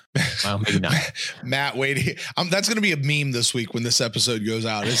 okay. Well, maybe not. Matt waiting. That's going to be a meme this week when this episode goes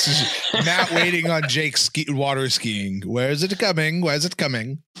out. It's just Matt waiting on Jake water skiing. Where is it coming? Where's it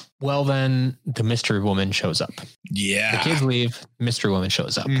coming? Well, then the mystery woman shows up. Yeah. The kids leave. Mystery woman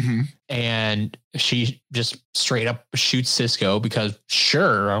shows up. Mm-hmm. And she just straight up shoots Cisco because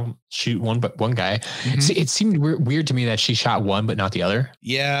sure, I'll shoot one guy. Mm-hmm. See, it seemed weird to me that she shot one, but not the other.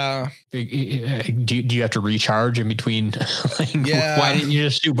 Yeah. Do you have to recharge in between? Why didn't you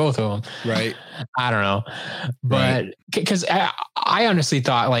just shoot both of them? Right. I don't know. But because I honestly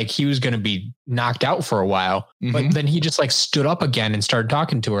thought like he was going to be knocked out for a while, but then he just like stood up again and started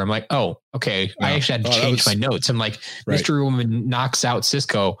talking to her. I'm like, oh, okay. I actually had to change my notes. I'm like, Mystery Woman knocks out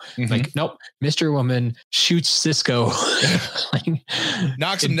Cisco. Like, nope. Mystery Woman shoots Cisco.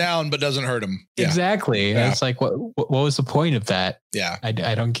 Knocks him down, but doesn't hurt him. Yeah. Exactly. Yeah. It's like, what was the point of that? Yeah. I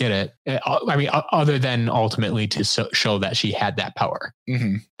don't get it. I mean, other than ultimately to show that she had that power.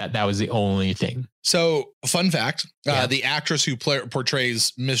 That was the only thing. So, fun fact, the actress who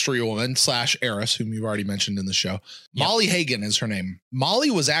portrays Mystery Woman / Eris, whom you've already mentioned in the show, Molly Hagan is her name.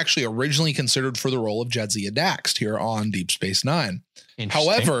 Molly was actually originally considered for the role of Jadzia Dax here on Deep Space Nine.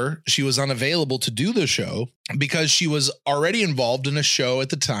 However, she was unavailable to do the show because she was already involved in a show at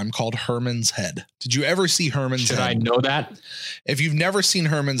the time called Herman's Head. Did you ever see Herman's Head? Should I know that? If you've never seen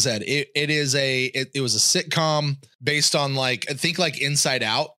Herman's Head, it was a sitcom based on like, I think like Inside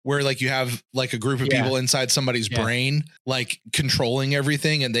Out, where like you have like a group of people inside somebody's brain, like controlling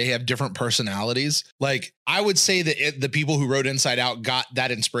everything, and they have different personalities. Like I would say that the people who wrote Inside Out got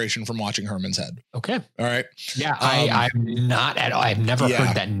that inspiration from watching Herman's Head. Okay. All right. Yeah. I'm not at all. I've never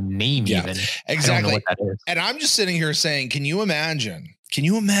heard that name even. Exactly. I don't know what that is. And I'm just sitting here saying, can you imagine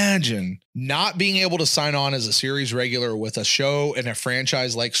not being able to sign on as a series regular with a show and a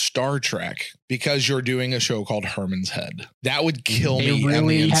franchise like Star Trek because you're doing a show called Herman's Head? That would kill me. They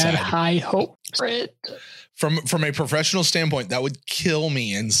really had high hope for it. From a professional standpoint, that would kill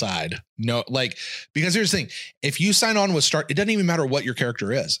me inside. No, like, because here's the thing. If you sign on with it doesn't even matter what your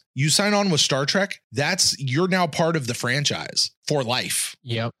character is. You sign on with Star Trek, you're now part of the franchise for life.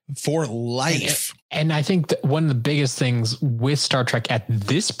 Yep. For life. And I think that one of the biggest things with Star Trek at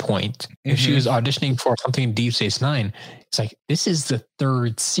this point, if she was auditioning for something in Deep Space Nine, it's like, this is the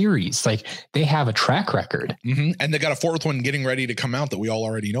third series. Like they have a track record. And they got a fourth one getting ready to come out that we all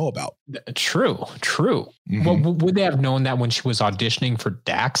already know about. True. Well, would they have known that when she was auditioning for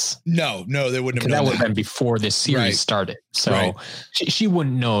Dax? No, they wouldn't have known that. Would have been before this series started. So she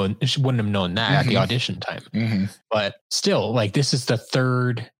wouldn't know. She wouldn't have known that at the audition time. But still, like this is the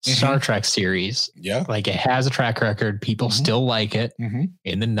third Star Trek series. Yeah. Like it has a track record. People still like it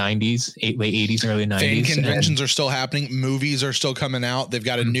in the 90s, late 80s, early 90s. Fan conventions are still happening. Movies are still coming out. They've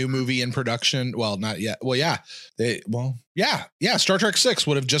got a new movie in production. Well, not yet. Well, yeah. Star Trek 6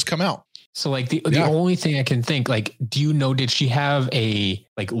 would have just come out. So like the only thing I can think, like, do you know, did she have a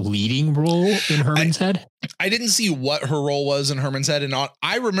like leading role in Herman's Head? I didn't see what her role was in Herman's Head, and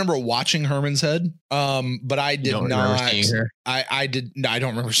I remember watching Herman's Head, but I did not. I don't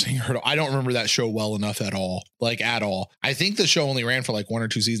remember seeing her. I don't remember that show well enough at all. Like at all. I think the show only ran for like 1 or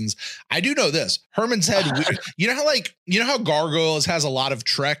 2 seasons. I do know this. Herman's Head. You know how Gargoyles has a lot of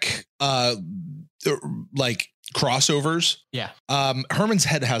Trek like crossovers. Yeah. Herman's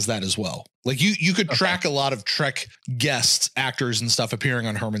Head has that as well. Like you could track a lot of Trek guest actors and stuff appearing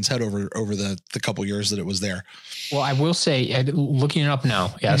on Herman's Head over the couple years that it was there. Well, I will say, looking it up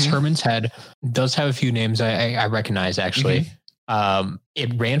now, yes, Herman's Head does have a few names I recognize actually.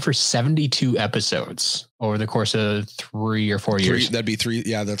 It ran for 72 episodes over the course of 3 or 4 years. That'd be 3.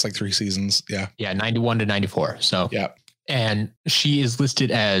 Yeah, that's like 3 seasons. Yeah. Yeah, 91 to 94. So yeah. And she is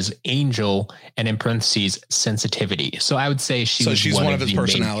listed as Angel and in parentheses sensitivity. So I would say she's one of his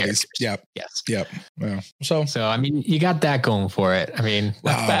personalities. Yep. Yes. Yep. Yeah. So I mean, you got that going for it. I mean,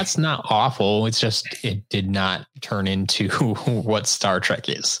 that's not awful. It's just it did not turn into what Star Trek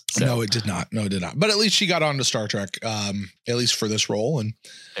is. So. No, it did not. But at least she got onto Star Trek, at least for this role. And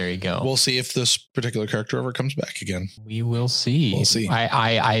there you go. We'll see if this particular character ever comes back again. We will see. We'll see.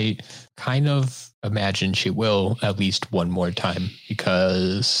 I kind of imagine she will at least one more time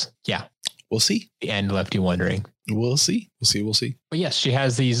because we'll see. The end left you wondering. We'll see. But yes, she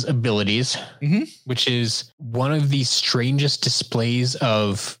has these abilities, which is one of the strangest displays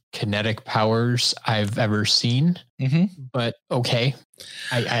of kinetic powers I've ever seen. But okay,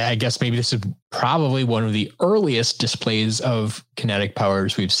 I guess maybe this is probably one of the earliest displays of kinetic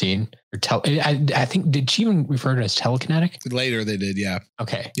powers we've seen. I think, did she even refer to it as telekinetic? Later they did, yeah.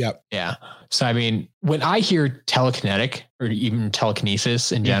 Okay. Yep. Yeah. So, I mean, when I hear telekinetic or even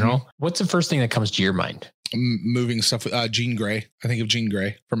telekinesis in general, what's the first thing that comes to your mind? Moving stuff. Jean Grey. I think of Jean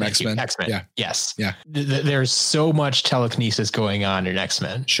Grey from X-Men. X-Men. Yeah. Yes. Yeah. There's so much telekinesis going on in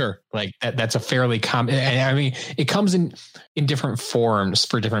X-Men. Sure. Like that's a fairly common. I mean, it comes in different forms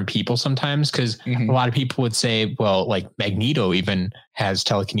for different people sometimes, because a lot of people would say, well, like Magneto even has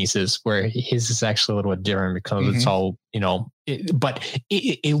telekinesis, where his is actually a little bit different because it's all, but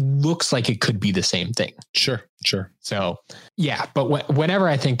it looks like it could be the same thing. Sure. So, yeah. But whenever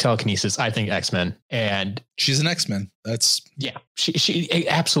I think telekinesis, I think X-Men, and she's an X-Men. That's she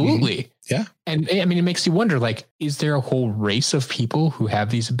absolutely. Yeah. And I mean, it makes you wonder, like, is there a whole race of people who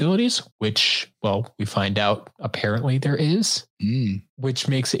have these abilities? Which, well, we find out apparently there is, which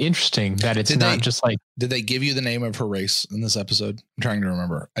makes it interesting that it's just like. Did they give you the name of her race in this episode? I'm trying to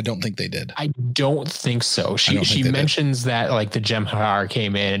remember. I don't think they did. I don't think so. She mentions that like the Jem'Hadar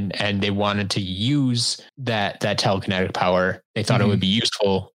came in and they wanted to use that telekinetic power. They thought it would be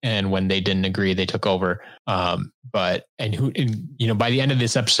useful, and when they didn't agree, they took over. But by the end of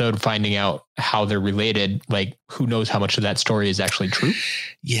this episode, finding out how they're related, like who knows how much of that story is actually true.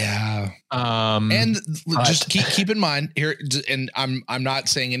 Yeah. And just keep in mind here, and I'm not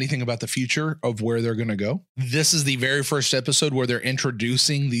saying anything about the future of where they're going to go. This is the very first episode where they're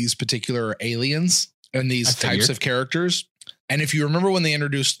introducing these particular aliens and these types of characters. And if you remember when they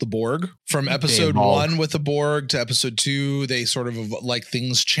introduced the Borg from episode 1 with the Borg to episode 2, they sort of like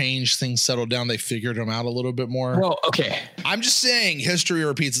things changed, things settled down. They figured them out a little bit more. Well, okay. I'm just saying history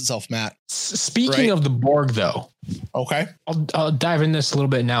repeats itself, Matt. Speaking of the Borg, though. Okay. I'll dive in this a little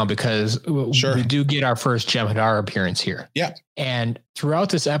bit now because we do get our first Jem'Hadar appearance here. Yeah. And throughout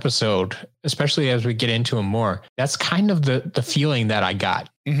this episode, especially as we get into them more, that's kind of the feeling that I got.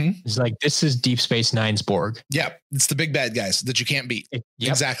 It's like, this is Deep Space Nine's Borg. Yeah. It's the big bad guys that you can't beat. Yep.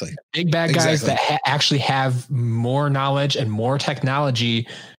 Exactly. Big bad guys that actually have more knowledge and more technology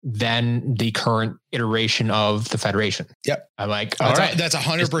than the current iteration of the Federation. Yep. I'm like, that's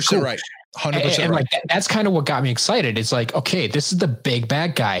 100% cool. Right. 100% and right. Like that's kind of what got me excited. It's like, okay, this is the big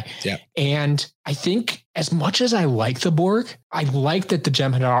bad guy. Yeah. And I think as much as I like the Borg, I like that the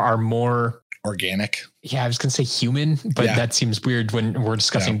Jem'Hadar are more organic. Yeah, I was going to say human, but that seems weird when we're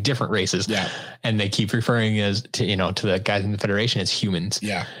discussing different races. Yeah. And they keep referring to the guys in the Federation as humans.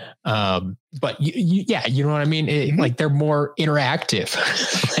 Yeah. But you know what I mean? Like they're more interactive.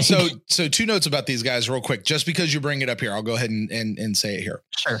 So 2 notes about these guys real quick, just because you bring it up here, I'll go ahead and say it here.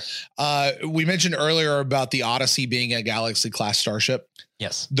 Sure. We mentioned earlier about the Odyssey being a Galaxy class starship.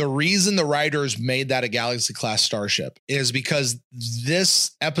 Yes. The reason the writers made that a Galaxy class starship is because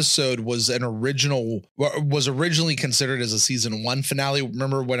this episode was originally considered as a season 1 finale.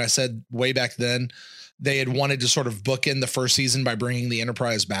 Remember when I said way back then, they had wanted to sort of bookend the first season by bringing the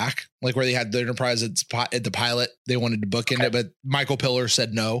Enterprise back, like where they had the Enterprise at the pilot. They wanted to bookend it, but Michael Piller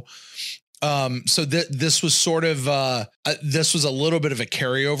said no. So this was sort of this was a little bit of a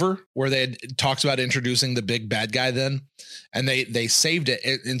carryover where they had talked about introducing the big bad guy then, and they saved it.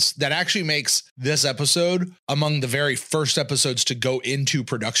 And that actually makes this episode among the very first episodes to go into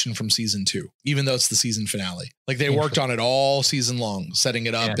production from season 2, even though it's the season finale. Like they worked on it all season long, setting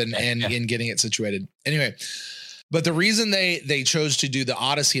it up and getting it situated. Anyway. But the reason they chose to do the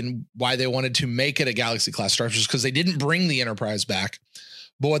Odyssey and why they wanted to make it a Galaxy class starship is because they didn't bring the Enterprise back.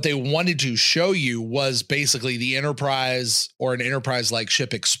 But what they wanted to show you was basically the Enterprise or an Enterprise-like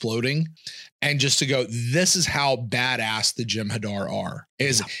ship exploding. And just to go, this is how badass the Jem'Hadar are.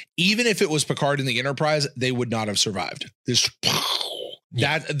 Even if it was Picard in the Enterprise, they would not have survived.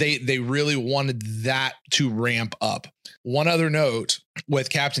 That they really wanted that to ramp up. One other note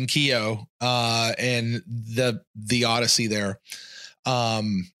with Captain Keogh and the Odyssey there.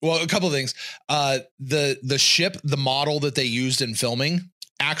 Well, a couple of things. The ship, the model that they used in filming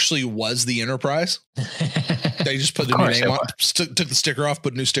actually was the Enterprise. They just put the new name on, took the sticker off,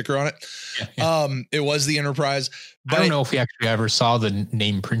 put a new sticker on it. Yeah. It was the Enterprise. But I don't know if we actually ever saw the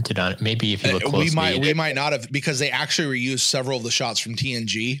name printed on it. Maybe if you look closely, we might not have, because they actually reused several of the shots from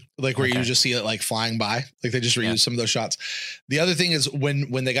TNG, like where you just see it like flying by. Like they just reused some of those shots. The other thing is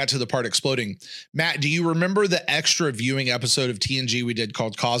when they got to the part exploding, Matt, do you remember the extra viewing episode of TNG we did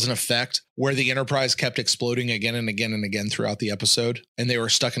called Cause and Effect, where the Enterprise kept exploding again and again and again throughout the episode, and they were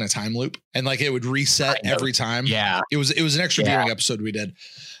stuck in a time loop, and like it would reset every time? Yeah, it was an extra viewing episode we did.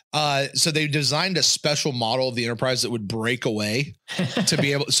 So they designed a special model of the Enterprise that would break away to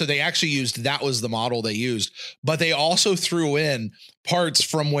be able. So they actually used, that was the model they used, but they also threw in parts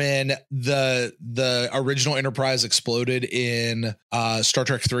from when the original Enterprise exploded in Star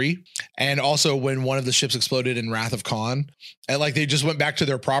Trek 3, and also when one of the ships exploded in Wrath of Khan. And like they just went back to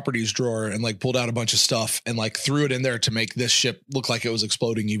their properties drawer and like pulled out a bunch of stuff and like threw it in there to make this ship look like it was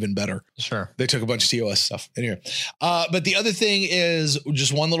exploding even better. Sure. They took a bunch of TOS stuff anyway. But the other thing is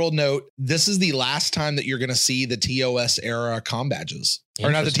just one little note. This is the last time that you're going to see the TOS era comm badges. Or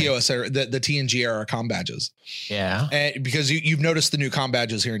not the TOS era, the TNG era comm badges. Yeah. And because you've noticed the new comm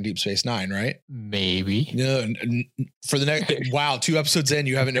badges here in Deep Space Nine, right? Maybe. No, for the next, wow, 2 episodes in,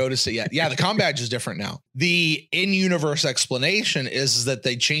 you haven't noticed it yet. Yeah, the comm badge is different now. The in-universe explanation is that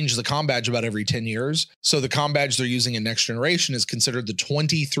they change the comm badge about every 10 years. So the comm badge they're using in Next Generation is considered the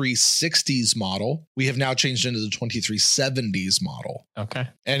 2360s model. We have now changed into the 2370s model. Okay.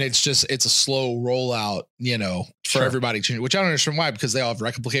 And it's a slow rollout, for everybody changing, which I don't understand why, because they all have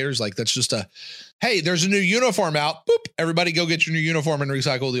replicators. Like that's just hey, there's a new uniform out. Boop. Everybody go get your new uniform and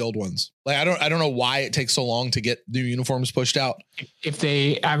recycle the old ones. Like, I don't know why it takes so long to get new uniforms pushed out. If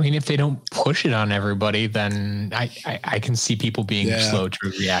they don't push it on everybody, then I can see people being slow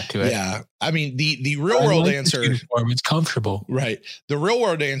to react to it. Yeah. I mean, the real world answer, it's comfortable. Right. The real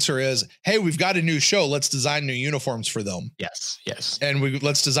world answer is, hey, we've got a new show. Let's design new uniforms for them. Yes. And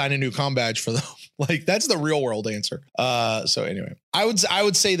let's design a new comm badge for them. Like that's the real world answer. So anyway, I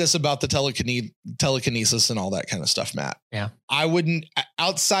would say this about the telekinesis and all that kind of stuff, Matt. Yeah. I wouldn't,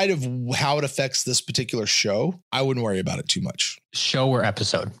 outside of how it affects this particular show, I wouldn't worry about it too much. Show or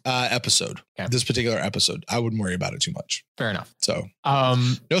episode? Episode. Okay. This particular episode, I wouldn't worry about it too much. Fair enough. So,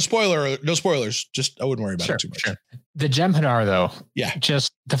 no spoilers. Just I wouldn't worry about it too much. Sure. The Jem'Hadar, though, yeah,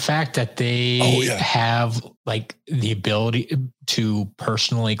 just the fact that they have like the ability to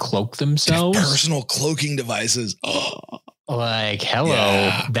personally cloak themselves, personal cloaking devices. Oh. Like,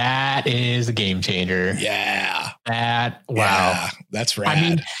 hello, that is a game changer. Yeah. Wow. Yeah, that's right. I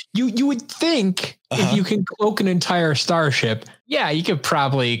mean, you would think if you can cloak an entire starship, you could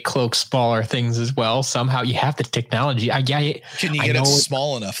probably cloak smaller things as well. Somehow you have the technology. Can you get it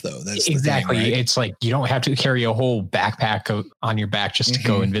small enough though? That's exactly. The thing, right? It's like you don't have to carry a whole backpack on your back just to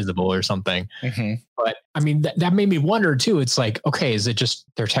go invisible or something. Mm-hmm. But I mean, that made me wonder too. It's like, okay, is it just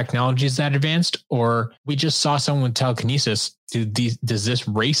their technology is that advanced, or we just saw someone with telekinesis? Does this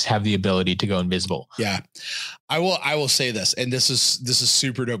race have the ability to go invisible? Yeah, I will say this, and this is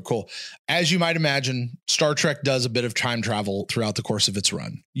super dope cool. As you might imagine, Star Trek does a bit of time travel throughout the course of its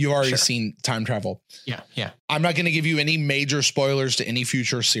run. You've already seen time travel. Yeah. I'm not going to give you any major spoilers to any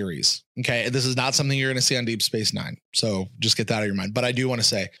future series. Okay, this is not something you're going to see on Deep Space Nine. So just get that out of your mind. But I do want to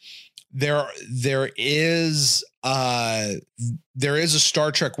say there is a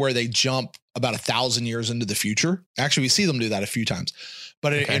Star Trek where they jump about 1,000 years into the future. Actually, we see them do that a few times,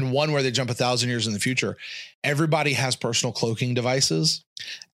 but in one where they jump 1,000 years in the future, everybody has personal cloaking devices,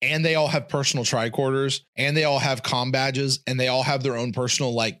 and they all have personal tricorders, and they all have comm badges, and they all have their own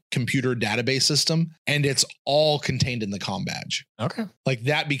personal like computer database system, and it's all contained in the comm badge. Okay. Like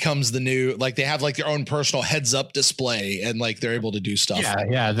that becomes the new, like they have like their own personal heads up display, and like they're able to do stuff.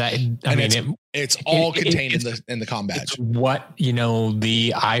 Yeah. It's all contained in the comm badge. It's what,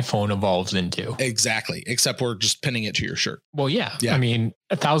 the iPhone evolves into. Exactly. Except we're just pinning it to your shirt. Well, yeah. I mean,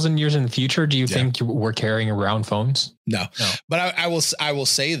 1,000 years in the future, do you think we're carrying around phones? No. But I will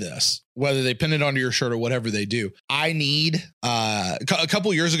say this, whether they pin it onto your shirt or whatever they do. I need a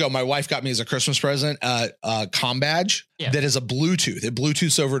couple years ago, my wife got me as a Christmas present a comm badge that is a Bluetooth. It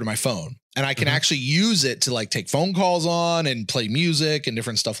Bluetooths over to my phone, and I can actually use it to like take phone calls on and play music and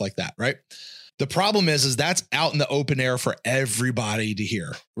different stuff like that. Right. The problem is that's out in the open air for everybody to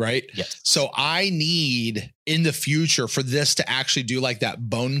hear, right? Yes. So I need in the future for this to actually do like that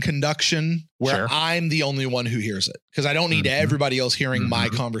bone conduction where I'm the only one who hears it, because I don't need everybody else hearing my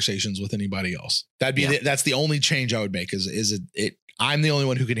conversations with anybody else. That's the only change I would make is I'm the only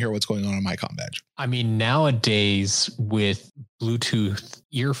one who can hear what's going on my comm badge. I mean, nowadays with Bluetooth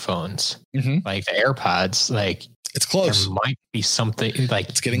earphones, like the AirPods, like it's close. There might be something like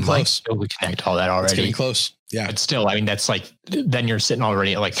it's getting close. We connect all that already. It's getting close. Yeah. But still, I mean, that's like, then you're sitting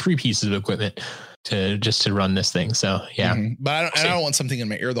already at like 3 pieces of equipment to run this thing. So yeah, but I don't want something in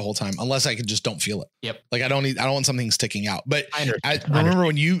my ear the whole time unless I just don't feel it. Yep. Like I don't want something sticking out. But I remember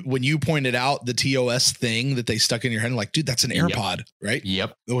when you pointed out the TOS thing that they stuck in your head, like, dude, that's an AirPod, right?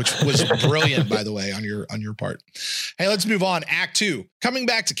 Yep. Which was brilliant, by the way, on your part. Hey, let's move on. Act 2, coming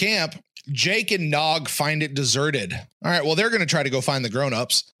back to camp. Jake and Nog find it deserted. All right, well, they're going to try to go find the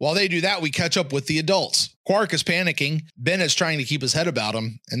grown-ups. While they do that, we catch up with the adults. Quark is panicking. Ben is trying to keep his head about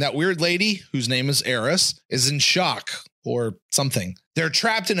him. And that weird lady, whose name is Eris, is in shock or something. They're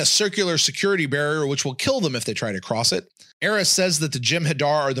trapped in a circular security barrier, which will kill them if they try to cross it. Eris says that the Jem'Hadar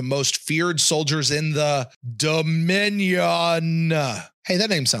are the most feared soldiers in the Dominion. Hey,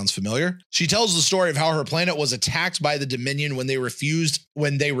 that name sounds familiar. She tells the story of how her planet was attacked by the Dominion when they refused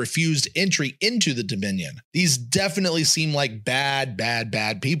entry into the Dominion. These definitely seem like bad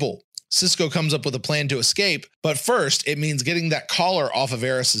people. Cisco comes up with a plan to escape, but first it means getting that collar off of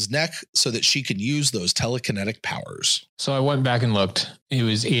Eris's neck so that she can use those telekinetic powers. So I went back and looked. It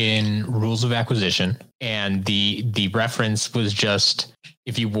was in Rules of Acquisition, and the reference was just,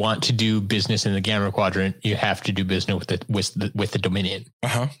 if you want to do business in the Gamma Quadrant, you have to do business with the Dominion.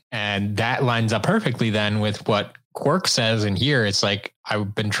 And that lines up perfectly then with what Quark says in here. It's like,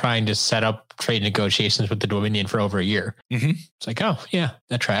 I've been trying to set up trade negotiations with the Dominion for over a year. It's like, oh yeah,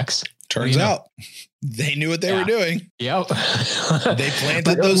 that tracks. Turns out they knew what they were doing. Yep. They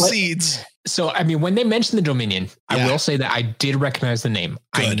planted those seeds. So, I mean, when they mentioned the Dominion, I will say that I did recognize the name.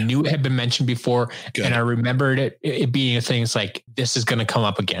 Good. I knew it had been mentioned before. Good. And I remembered it being a thing. It's like, this is going to come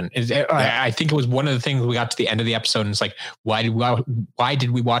up again. I think it was one of the things we got to the end of the episode. And it's like, why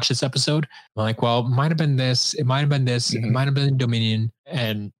did we watch this episode? I'm like, well, it might've been this. It might've been this. It might've been Dominion.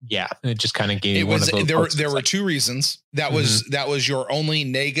 And yeah, it just kind of gave me one of those. There were 2 reasons. That was your only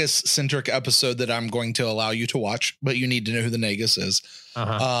Nagus centric episode that I'm going to allow you to watch, but you need to know who the Nagus is.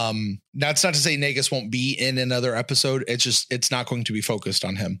 That's not to say Nagus won't be in another episode. It's not going to be focused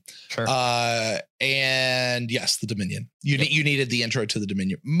on him. Sure. And yes, the Dominion. You needed the intro to the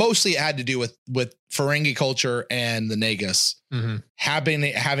Dominion. Mostly it had to do with Ferengi culture and the Nagus. Having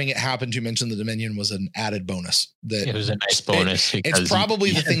it happen to mention the Dominion was an added bonus. That it was a nice bonus. It's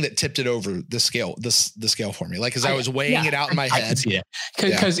probably the thing that tipped it over the scale for me. Like, as I was weighing it out in my head. I can see it.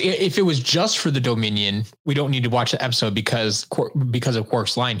 Because if it was just for the Dominion, we don't need to watch the episode because of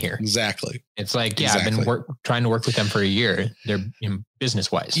Quark's line here. Exactly. It's like, I've been trying to work with them for a year. They're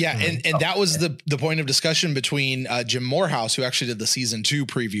business wise. Yeah. And that was the point of discussion between Jim Morehouse, who actually did the season 2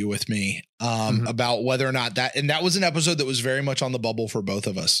 preview with me, about whether or not that was an episode that was very much on the bubble for both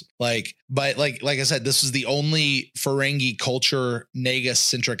of us. Like I said, this is the only Ferengi culture Nagus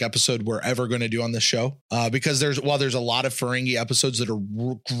centric episode we're ever going to do on this show. Because there's a lot of Ferengi episodes that are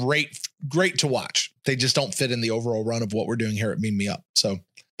great to watch. They just don't fit in the overall run of what we're doing here at Mean Me Up. So,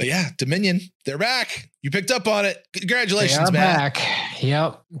 but yeah, Dominion, they're back. You picked up on it. Congratulations, man. Back.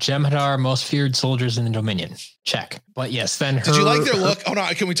 Yep. Jem'Hadar, most feared soldiers in the Dominion. Check. But yes, then did you like their look? Oh no,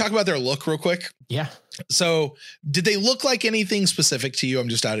 can we talk about their look real quick? Yeah. So, did they look like anything specific to you? I'm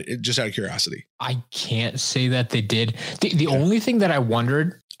just out of curiosity. I can't say that they did. The only thing that I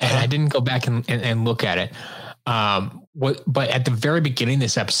wondered, and I didn't go back and look at it. But at the very beginning of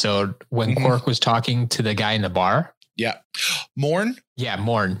this episode, when Quark was talking to the guy in the bar. Yeah. Morn? Yeah,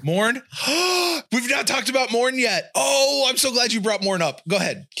 Morn. Morn? We've not talked about Morn yet. Oh, I'm so glad you brought Morn up. Go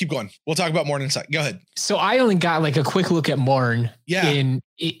ahead. Keep going. We'll talk about Morn in a second. Go ahead. So I only got like a quick look at Morn in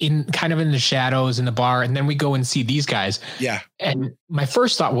kind of in the shadows in the bar. And then we go and see these guys. Yeah. And my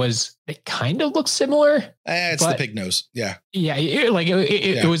first thought was they kind of look similar. It's the pig nose. Yeah. Yeah.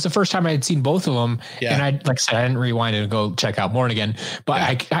 It was the first time I had seen both of them. Yeah. And I didn't rewind it and go check out Morn again. But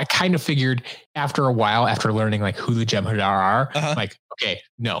I kind of figured after a while, after learning like who the Jem'Hadar are, like, okay,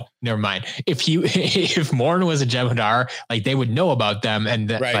 no, never mind. If Morn was a Jem'Hadar, like they would know about them, and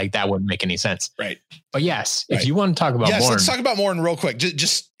like that wouldn't make any sense. Right. But yes, if you want to talk about Morn, let's talk about Morn real quick.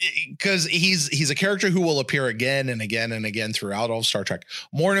 Just because he's a character who will appear again and again and again throughout all of Star Trek.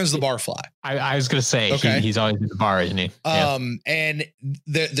 Morn is the barfly. I was going to say he's always at the bar, isn't he? And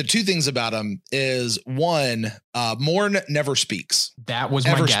the 2 things about him is, one, Morn never speaks. That was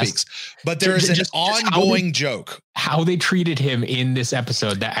my guess. Speaks. But there is an ongoing joke. How they treated him in this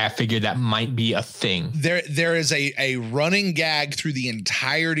episode, that I figured that might be a thing. There is a running gag through the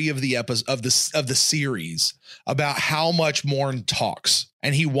entirety of the episode of the series about how much Morn talks,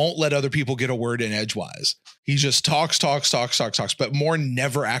 and he won't let other people get a word in edgewise. He just talks, but Morn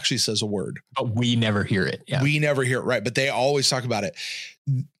never actually says a word. But we never hear it. Yeah. We never hear it, right? But they always talk about it.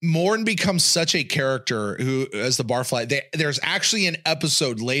 Morn becomes such a character who, as the Barfly, there's actually an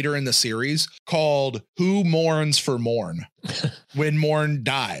episode later in the series called Who Mourns for Morn when Morn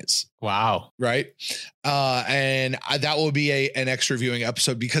dies. Wow. Right. And that will be an extra viewing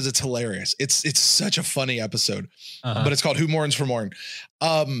episode because it's hilarious. It's such a funny episode, but it's called Who Mourns for Morn.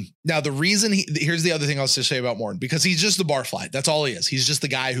 Now the reason here's the other thing I'll just say about Morn, because he's just the Barfly. That's all he is. He's just the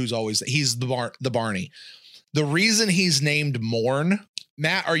guy who's always, he's the Barney. The reason he's named Morn,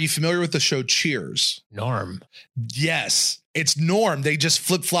 Matt, are you familiar with the show Cheers? Norm. Yes, it's Norm. They just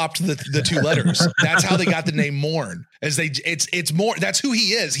flip-flopped the two letters. That's how they got the name Morn. It's Morn. That's who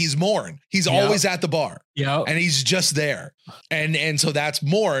he is. He's Morn. He's always at the bar. Yeah. And he's just there. And so that's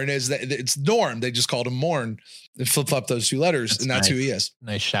Morn, it's Norm. They just called him Morn. They flip-flop those two letters, and that's nice. Who he is.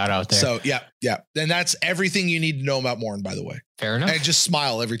 Nice shout out there. So yeah. And that's everything you need to know about Morn, by the way. Fair enough. And just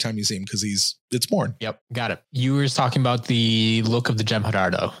smile every time you see him because it's Morn. Yep, got it. You were talking about the look of the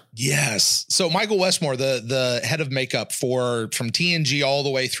Jem'Hadar, though. Yes. So Michael Westmore, the head of makeup from TNG all the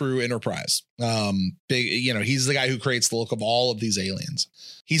way through Enterprise. He's the guy who creates the look of all of these aliens.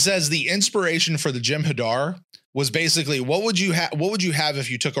 He says the inspiration for the Jem'Hadar was basically what would you have if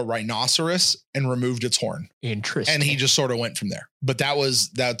you took a rhinoceros and removed its horn? Interesting. And he just sort of went from there. But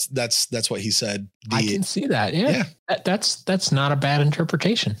that's what he said. I can see that. Yeah. That's not a bad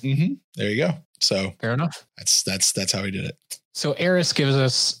interpretation. Mm-hmm. There you go. So fair enough. That's how he did it. So Eris gives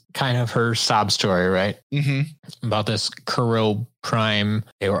us kind of her sob story, right? Mm-hmm. About this Kuro Prime.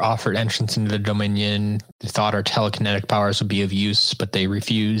 They were offered entrance into the Dominion. They thought our telekinetic powers would be of use, but they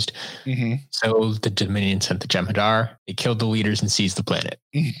refused. Mm-hmm. So the Dominion sent the Jem'Hadar. They killed the leaders and seized the planet.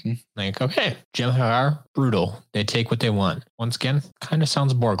 Mm-hmm. Like, okay, Jem'Hadar, brutal. They take what they want. Once again, kind of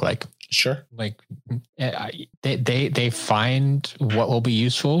sounds Borg-like. Sure. Like they find what will be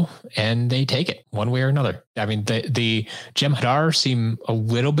useful and they take it one way or another. I mean, the Jem'Hadar seem a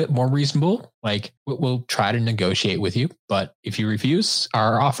little bit more reasonable. Like we'll try to negotiate with you, but if you refuse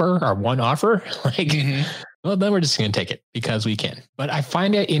our one offer, well, then we're just going to take it because we can. But I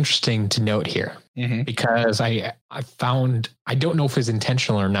find it interesting to note here because I found, I don't know if it's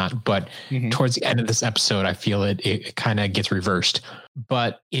intentional or not, but towards the end of this episode, I feel it kind of gets reversed.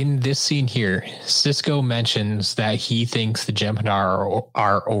 But in this scene here, Sisko mentions that he thinks the Jem'Hadar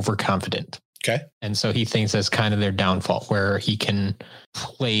are overconfident. Okay. And so he thinks that's kind of their downfall where he can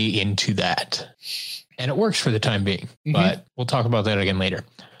play into that. And it works for the time being, but we'll talk about that again later.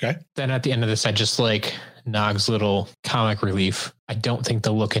 Okay. Then at the end of this, I just like Nog's little comic relief. I don't think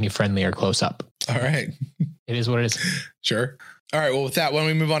they'll look any friendlier close up. All right. It is what it is. Sure. All right. Well, with that, when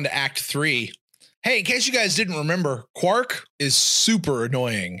we move on to Act 3, hey, in case you guys didn't remember, Quark is super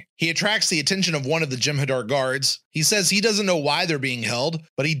annoying. He attracts the attention of one of the Jem'Hadar guards. He says he doesn't know why they're being held,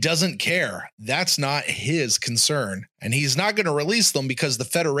 but he doesn't care. That's not his concern. And he's not going to release them because the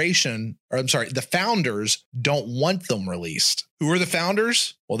founders don't want them released. Who are the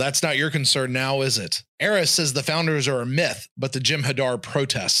founders? Well, that's not your concern now, is it? Eris says the founders are a myth, but the Jem'Hadar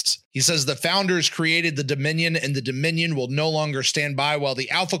protests. He says the founders created the Dominion and the Dominion will no longer stand by while the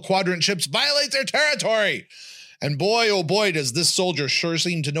Alpha Quadrant ships violate their territory. And boy, oh boy, does this soldier sure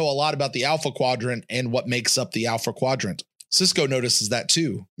seem to know a lot about the Alpha Quadrant and what makes up the Alpha Quadrant. Sisko notices that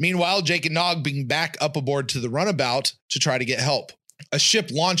too. Meanwhile, Jake and Nog being back up aboard to the runabout to try to get help. A ship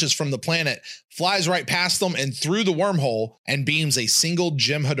launches from the planet, flies right past them and through the wormhole, and beams a single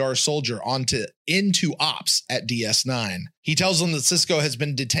Jem'Hadar soldier into ops at DS9. He tells them that Sisko has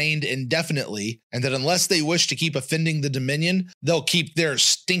been detained indefinitely, and that unless they wish to keep offending the Dominion, they'll keep their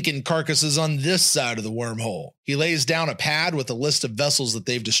stinking carcasses on this side of the wormhole. He lays down a pad with a list of vessels that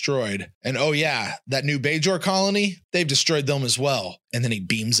they've destroyed. And oh yeah, that new Bajor colony, they've destroyed them as well. And then he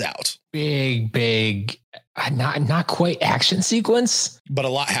beams out. Big, not quite action sequence, but a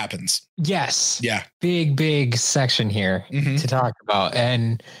lot happens. Yes. Yeah. Big section here to talk about,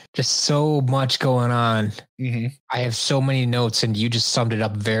 and just so much going on. I have so many notes, and you just summed it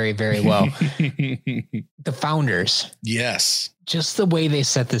up very, very well. The founders. Yes. Just the way they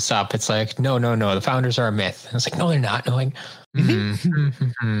set this up. It's like, no. The founders are a myth. And it's like, no, they're not. And I'm like,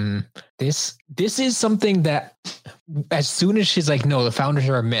 This is something that as soon as she's like, no, the founders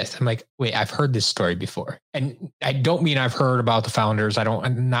are a myth. I'm like, wait, I've heard this story before. And I don't mean I've heard about the founders. I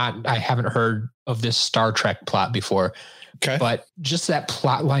haven't heard of this Star Trek plot before. Okay. But just that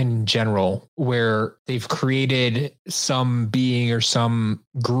plot line in general, where they've created some being or some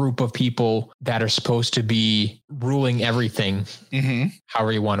group of people that are supposed to be ruling everything,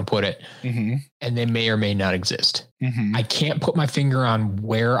 however you want to put it, and they may or may not exist. I can't put my finger on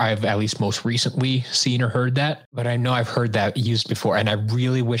where I've at least most recently seen or heard that, but I know I've heard that used before. And I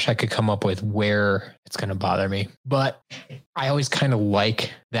really wish I could come up with where it's going to bother me. But I always kind of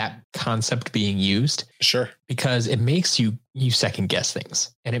like that concept being used. Sure. Because it makes you second guess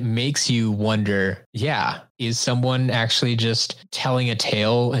things, and it makes you wonder, is someone actually just telling a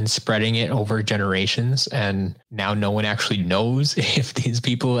tale and spreading it over generations, and now no one actually knows if these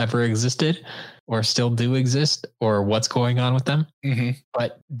people ever existed or still do exist or what's going on with them.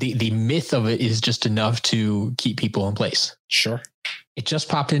 But the myth of it is just enough to keep people in place. Sure. It just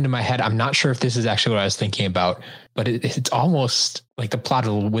popped into my head. I'm not sure if this is actually what I was thinking about, but it's almost like the plot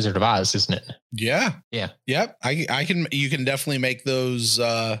of the Wizard of Oz, isn't it? Yeah. Yeah. Yep. You can definitely make those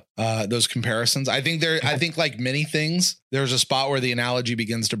comparisons. I think like many things, there's a spot where the analogy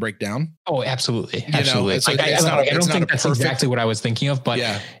begins to break down. Oh, absolutely. You Absolutely. know, I don't think that's exactly what I was thinking of, but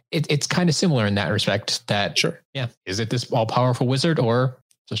yeah, it's kind of similar in that respect that, sure. Yeah. Is it this all powerful wizard or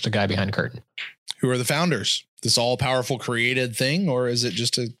just a guy behind a curtain? Who are the founders? This all powerful created thing, or is it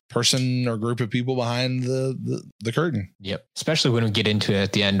just a person or group of people behind the curtain? Yep. Especially when we get into it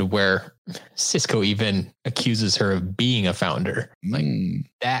at the end where Cisco even accuses her of being a founder. Like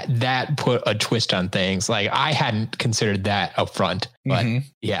that put a twist on things. Like I hadn't considered that up front, but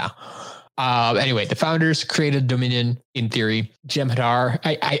yeah. Anyway, the founders created Dominion in theory. Jem'Hadar.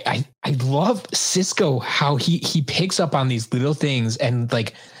 I love Cisco, how he picks up on these little things and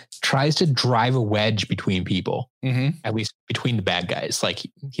like tries to drive a wedge between people, at least between the bad guys. Like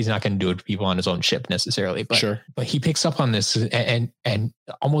he's not going to do it to people on his own ship necessarily, but sure. But he picks up on this and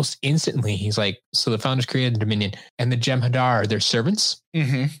almost instantly he's like, so the founders created Dominion and the Jem'Hadar are their servants.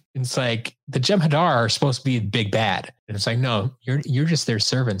 It's like the Jem'Hadar are supposed to be big bad, and it's like, no, you're just their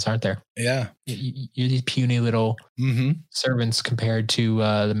servants, aren't there? Yeah, you're these puny little servants compared to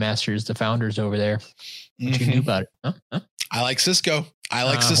the masters, the founders over there. What you knew about it? Huh? I like Cisco. I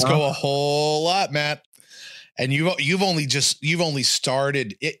like Cisco a whole lot, Matt. And you've only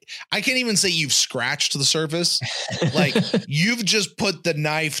started it. I can't even say you've scratched the surface. Like you've just put the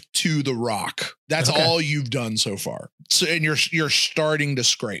knife to the rock. That's all you've done so far. So, and you're starting to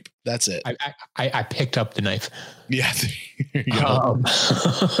scrape. That's it. I picked up the knife. Yeah. There you go.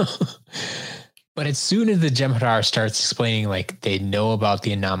 But as soon as the Jem'Hadar starts explaining, like they know about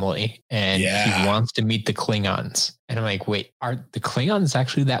the anomaly and he wants to meet the Klingons. And I'm like, wait, are the Klingons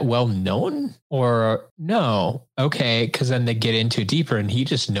actually that well known or no? Okay. Cause then they get into deeper and he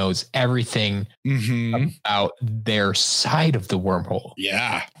just knows everything about their side of the wormhole.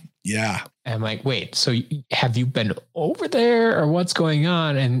 Yeah. Yeah. And I'm like, wait, so have you been over there or what's going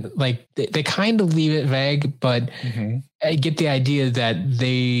on? And like, they kind of leave it vague, but I get the idea that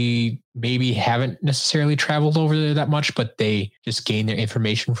they maybe haven't necessarily traveled over there that much, but they just gain their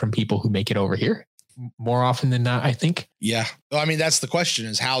information from people who make it over here more often than not, I think. Yeah. Well, I mean, that's the question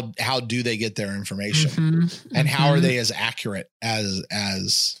is how do they get their information and how are they as accurate as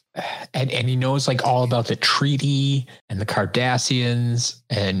and he knows like all about the treaty and the Cardassians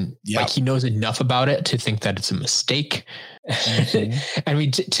and like he knows enough about it to think that it's a mistake. I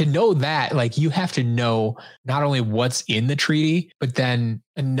mean, to know that, like you have to know not only what's in the treaty, but then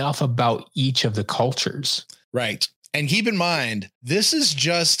enough about each of the cultures. Right. And keep in mind, this is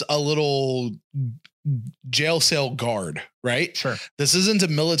just a little jail cell guard, right? Sure. This isn't a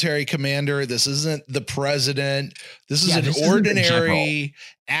military commander. This isn't the president. This is an ordinary,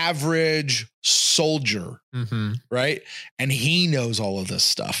 average soldier, right? And he knows all of this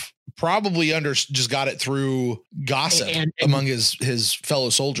stuff. Probably just got it through gossip and among his fellow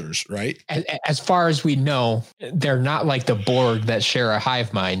soldiers, right? As far as we know, they're not like the Borg that share a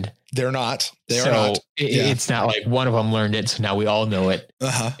hive mind. They're not. They are not. It's not like one of them learned it, so now we all know it.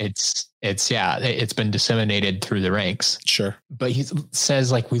 It's been disseminated through the ranks. Sure. But he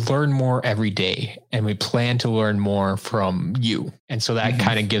says like we learn more every day and we plan to learn more from you. And so that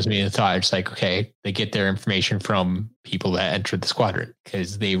kind of gives me the thought. It's like, okay, they get their information from people that entered the squadron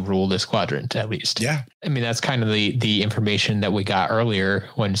because they rule the quadrant at least. Yeah. I mean, that's kind of the information that we got earlier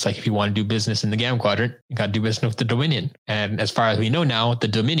when it's like, if you want to do business in the Gam Quadrant, you got to do business with the Dominion. And as far as we know now, the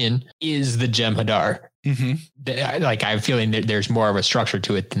Dominion is the Jem'Hadar. Like I have a feeling that there's more of a structure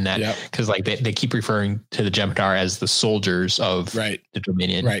to it than that because like they keep referring to the Jem'Hadar as the soldiers of the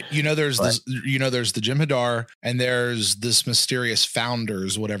Dominion. Right. There's the Jem'Hadar and there's this mysterious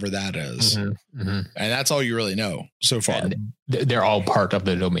founders, whatever that is. And that's all you really know so far. And they're all part of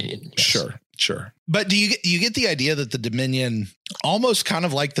the Dominion. Yes. Sure. But do you get the idea that the Dominion, almost kind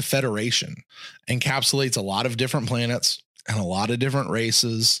of like the Federation, encapsulates a lot of different planets and a lot of different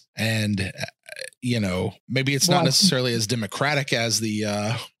races and maybe it's not necessarily as democratic as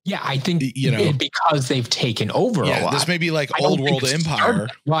the Yeah, I think because they've taken over a lot. This may be like old world empire.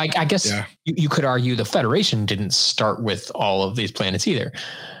 Well, I guess you could argue the Federation didn't start with all of these planets either,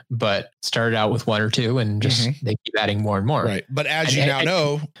 but started out with one or two and just they keep adding more and more. Right. But as you now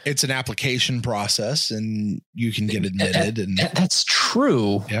know, it's an application process and you can get admitted. That's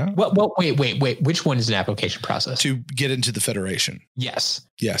true. Yeah. Well, wait. Which one is an application process? To get into the Federation. Yes.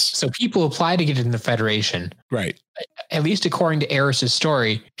 Yes. So people apply to get in the Federation. Right. At least according to Eris's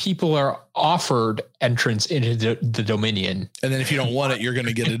story, people are offered entrance into the Dominion. And then if you don't want it, you're going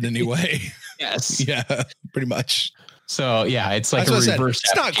to get it anyway. Yes. Yeah, pretty much. So yeah, it's like a reverse.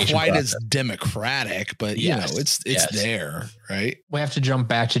 It's not quite as democratic, but you know, it's there, right? We have to jump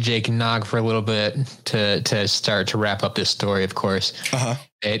back to Jake and Nog for a little bit to start to wrap up this story. Of course,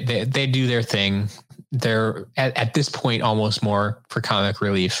 they do their thing. They're at this point almost more for comic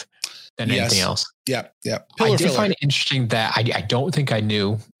relief than anything else. Yeah. I did find it interesting that I don't think I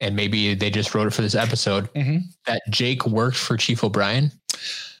knew, and maybe they just wrote it for this episode, that Jake worked for Chief O'Brien.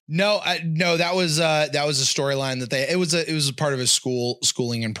 No, that was a storyline that it was a part of his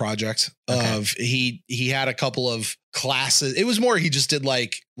schooling and project of he had a couple of classes. It was more he just did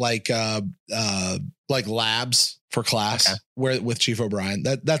like labs for class with Chief O'Brien.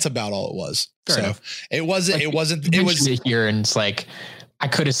 That's about all it was. Fair enough. It was here, and it's like I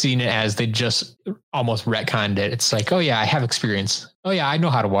could have seen it as they just almost retconned it. It's like, oh yeah, I have experience. Oh yeah, I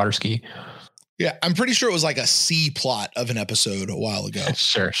know how to water ski. Yeah, I'm pretty sure it was like a C plot of an episode a while ago.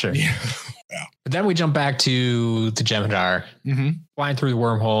 Sure. Yeah. But then we jump back to the Jem'Hadar, flying through the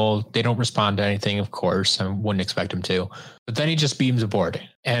wormhole. They don't respond to anything, of course. I wouldn't expect him to. But then he just beams aboard.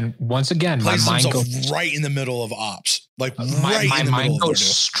 And once again, my mind goes right in the middle of ops. Like my mind goes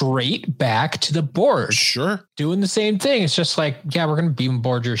straight back to the Borg. Sure. Doing the same thing. It's just like, yeah, we're going to beam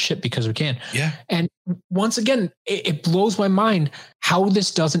aboard your ship because we can. Yeah. And once again, it blows my mind how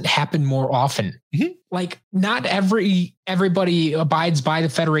this doesn't happen more often. Like not everybody abides by the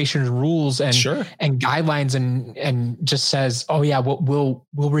Federation's rules and guidelines and just says, oh yeah, we'll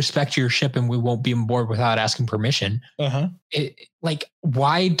respect your ship and we won't be on board without asking permission. Like,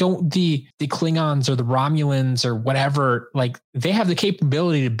 why don't the Klingons or the Romulans or whatever, like they have the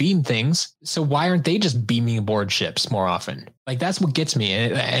capability to beam things. So why aren't they just beaming aboard ships more often? Like, that's what gets me.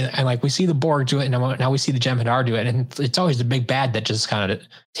 And like, we see the Borg do it and now we see the Jem'Hadar do it. And it's always the big bad that just kind of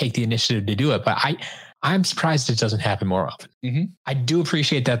take the initiative to do it. But I'm surprised it doesn't happen more often. I do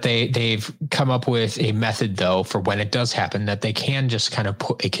appreciate that they've come up with a method, though, for when it does happen, that they can just kind of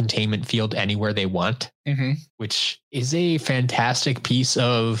put a containment field anywhere they want, which is a fantastic piece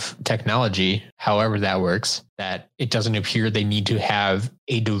of technology, however that works, that it doesn't appear they need to have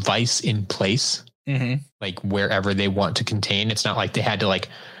a device in place, like wherever they want to contain. It's not like they had to like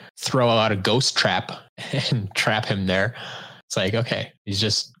throw out a ghost trap and trap him there. It's like, okay, he's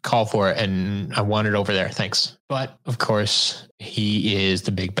just call for it and I want it over there. Thanks. But of course, he is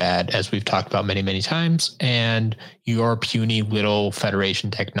the big bad, as we've talked about many, many times. And your puny little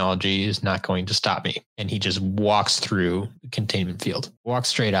Federation technology is not going to stop me. And he just walks through the containment field, walks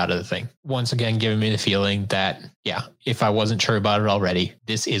straight out of the thing. Once again, giving me the feeling that, yeah, if I wasn't sure about it already,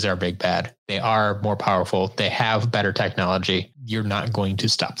 this is our big bad. They are more powerful. They have better technology. You're not going to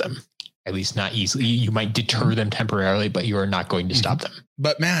stop them. At least not easily. You might deter them temporarily, but you are not going to stop them.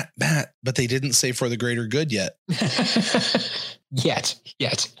 But Matt, but they didn't say for the greater good yet. Yet.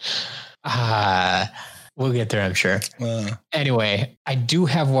 We'll get there, I'm sure. Anyway, I do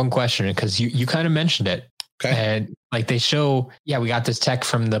have one question because you kind of mentioned it. Okay. And like they show, we got this tech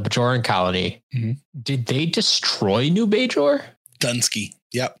from the Bajoran colony. Did they destroy New Bajor? Dunsky.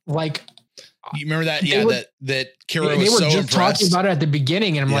 Yep. Like, you remember that? Yeah, that Kira was so impressed. Talking about it at the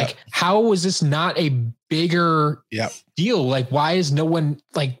beginning, and I'm like, how was this not a bigger deal? Like, why is no one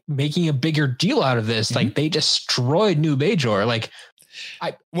like making a bigger deal out of this? Like, they destroyed New Bajor. Like,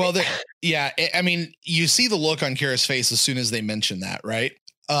 I mean, you see the look on Kira's face as soon as they mention that, right?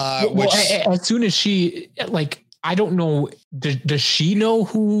 As soon as she like. I don't know. Does she know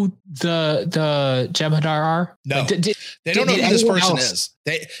who the Jem'Hadar are? No, they don't know who this person is.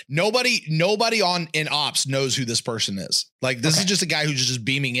 Nobody in ops knows who this person is. Like, this is just a guy who's just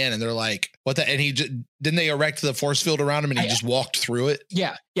beaming in, and they're like, "What the?" And didn't they erect the force field around him, and he just walked through it?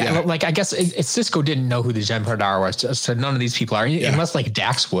 Yeah. Like, I guess Cisco didn't know who the Jem'Hadar was, so none of these people are, unless like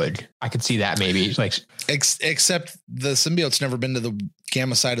Dax would. I could see that maybe. Like, except the symbiote's never been to the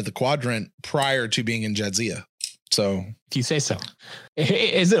gamma side of the quadrant prior to being in Jadzia. So if you say so,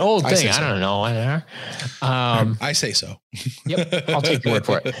 is it old thing? I don't know. I say so. Yep. I'll take your word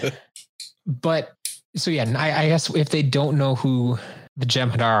for it. But so, yeah, I guess if they don't know who the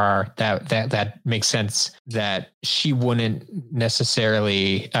Jem'Hadar that makes sense that she wouldn't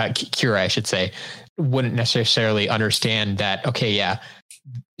necessarily Kira, I should say, wouldn't necessarily understand that. Okay, yeah,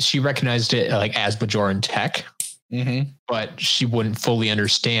 she recognized it like as Bajoran tech, but she wouldn't fully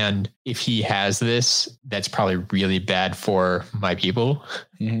understand if he has this. That's probably really bad for my people.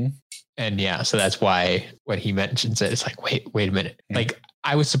 And yeah, so that's why when he mentions it, it's like, wait a minute. Like,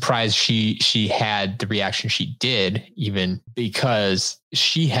 I was surprised she had the reaction she did, even because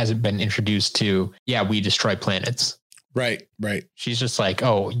she hasn't been introduced to, we destroy planets. Right. She's just like,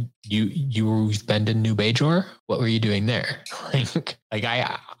 oh, you've been to New Bajor? What were you doing there? Like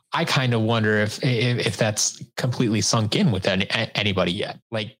I kind of wonder if that's completely sunk in with anybody yet.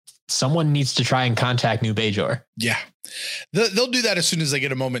 Like, someone needs to try and contact New Bajor. Yeah. They'll do that as soon as they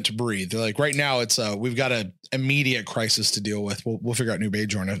get a moment to breathe. They're like, right now it's we've got an immediate crisis to deal with. We'll figure out New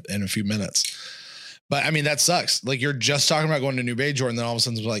Bajor in a few minutes. But I mean, that sucks. Like, you're just talking about going to New Bajor, and then all of a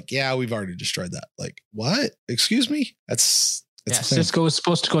sudden it's like, yeah, we've already destroyed that. Like, what? Excuse me? That's Cisco was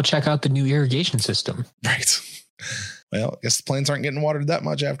supposed to go check out the new irrigation system. Right. Well, I guess the planes aren't getting watered that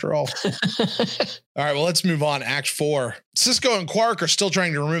much after all. All right, well, let's move on. Act 4. Cisco and Quark are still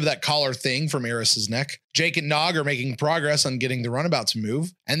trying to remove that collar thing from Eris's neck. Jake and Nog are making progress on getting the runabout to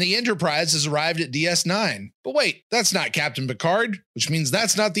move, and the Enterprise has arrived at DS9. But wait, that's not Captain Picard, which means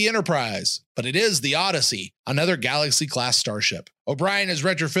that's not the Enterprise, but it is the Odyssey, another Galaxy-class starship. O'Brien has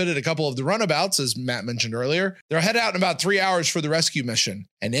retrofitted a couple of the runabouts, as Matt mentioned earlier. They'll head out in about 3 hours for the rescue mission.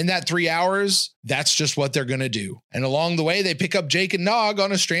 And in that 3 hours, that's just what they're going to do. And along the way, they pick up Jake and Nog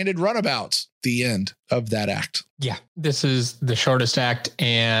on a stranded runabout. The end of that act. Yeah, this is the shortest act,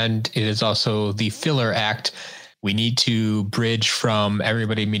 and it is also the filler act. We need to bridge from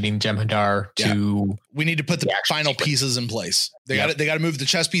everybody meeting Jem'Hadar to... We need to put the final pieces in place. They got to move the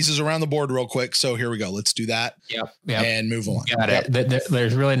chess pieces around the board real quick. So here we go. Let's do that. Yep. And move on. Got it.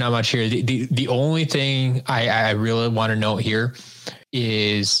 There's really not much here. The only thing I really want to note here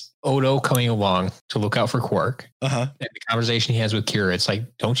is Odo coming along to look out for Quark. And the conversation he has with Kira, it's like,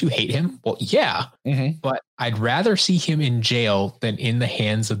 don't you hate him? Well, yeah, but I'd rather see him in jail than in the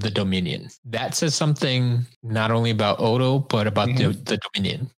hands of the Dominion. That says something not only about Odo, but about the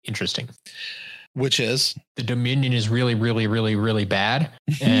Dominion. Interesting. Which is? The Dominion is really, really, really, really bad.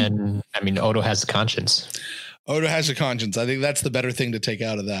 And I mean, Odo has a conscience. Odo has a conscience. I think that's the better thing to take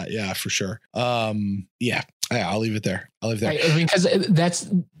out of that. Yeah, for sure. I'll leave it there. I mean, because that's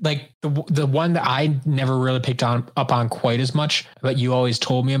like the one that I never really picked up on quite as much, but you always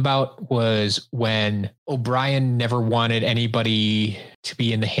told me about was when O'Brien never wanted anybody to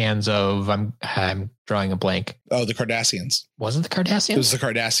be in the hands of, I'm drawing a blank. Oh, the Cardassians. Was it the Cardassians? It was the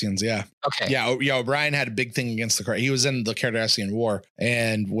Cardassians. Yeah. Okay. Yeah. O'Brien had a big thing against he was in the Cardassian War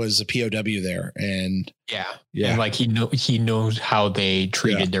and was a POW there. And yeah. And like he knows how they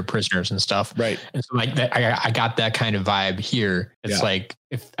treated their prisoners and stuff. Right. And so like that, I got that kind of vibe here. It's like,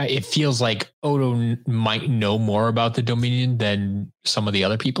 if it feels like Odo might know more about the Dominion than some of the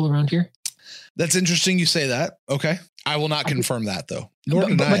other people around here. That's interesting. You say that. Okay. I will not confirm that though.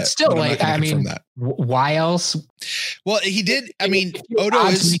 But still, I mean, why else? Well, he did. I mean, Odo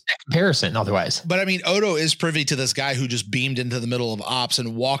is that comparison otherwise. But I mean, Odo is privy to this guy who just beamed into the middle of ops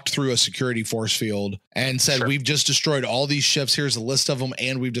and walked through a security force field and said, "We've just destroyed all these ships. Here's a list of them,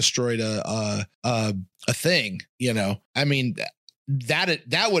 and we've destroyed a thing." You know, I mean,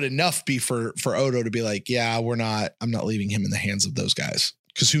 that would enough be for Odo to be like, "Yeah, I'm not leaving him in the hands of those guys."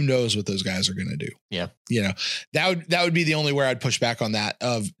 Because who knows what those guys are going to do? Yeah. You know, that would be the only where I'd push back on that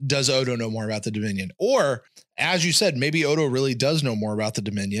of, does Odo know more about the Dominion? Or as you said, maybe Odo really does know more about the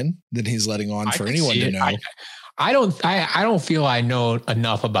Dominion than he's letting on for anyone to know. I don't feel I know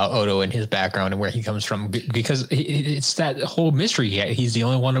enough about Odo and his background and where he comes from, because it's that whole mystery. He's the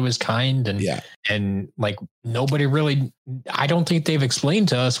only one of his kind. And like nobody really, I don't think they've explained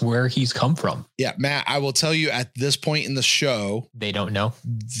to us where he's come from. Yeah. Matt, I will tell you at this point in the show, they don't know.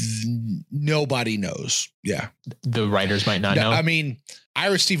 Nobody knows. Yeah. The writers might not know. I mean,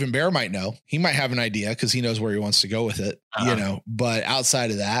 Ira Stephen Bear might know. He might have an idea because he knows where he wants to go with it, you know, but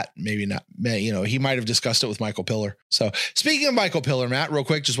outside of that, maybe not. You know, he might have discussed it with Michael Piller. So speaking of Michael Piller, Matt, real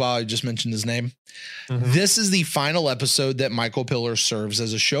quick, just while I just mentioned his name, this is the final episode that Michael Piller serves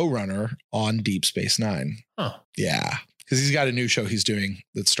as a showrunner on Deep Space Nine. Huh. Yeah. Because he's got a new show he's doing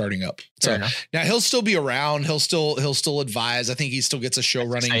that's starting up. So now he'll still be around. He'll still advise. I think he still gets a show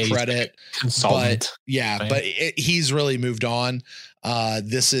running credit. Consultant. But he's really moved on.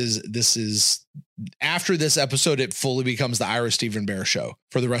 This is after this episode, it fully becomes the Ira Steven Behr show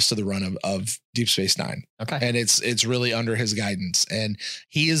for the rest of the run of Deep Space Nine. Okay. And it's really under his guidance. And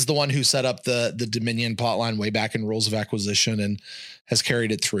he is the one who set up the Dominion plotline way back in Rules of Acquisition and has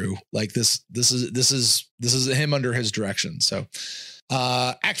carried it through. Like this is him under his direction. So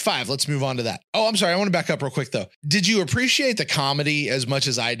Act 5, let's move on to that. Oh, I'm sorry. I want to back up real quick though. Did you appreciate the comedy as much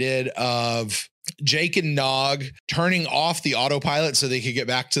as I did of Jake and Nog turning off the autopilot so they could get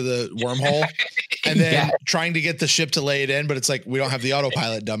back to the wormhole and then trying to get the ship to lay it in, but it's like, we don't have the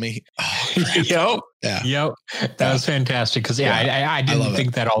autopilot, dummy. Yep. That was fantastic. Cause I didn't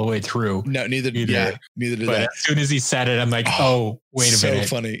think that all the way through. No, neither did I. As soon as he said it, I'm like, oh, wait a minute.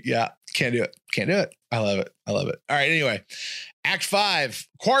 So funny. Yeah. Can't do it. I love it. All right. Anyway, Act 5,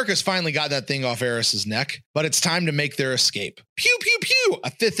 Quark has finally got that thing off Eris's neck, but it's time to make their escape. Pew, pew, pew.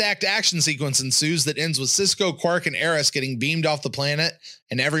 A 5th act action sequence ensues that ends with Sisko, Quark, and Eris getting beamed off the planet,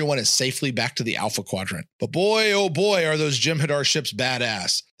 and everyone is safely back to the Alpha Quadrant. But boy, oh boy, are those Jem'Hadar ships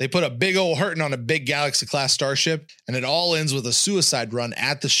badass. They put a big old hurting on a big Galaxy-class starship, and it all ends with a suicide run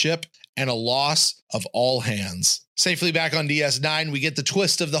at the ship and a loss of all hands. Safely back on DS9, we get the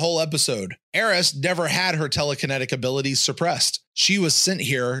twist of the whole episode. Eris never had her telekinetic abilities suppressed. She was sent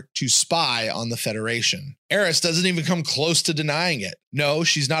here to spy on the Federation. Eris doesn't even come close to denying it. No,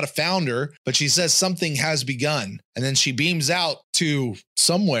 she's not a founder, but she says something has begun. And then she beams out to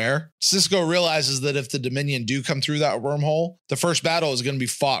somewhere. Sisko realizes that if the Dominion do come through that wormhole, the first battle is going to be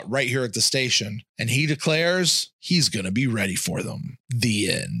fought right here at the station. And he declares he's going to be ready for them.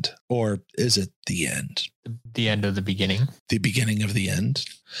 The end. Or is it the end? The end of the beginning. The beginning of the end.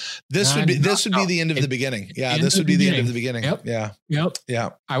 This would be the end of the beginning. Yeah, this would be the end of the beginning. Yep. Yeah.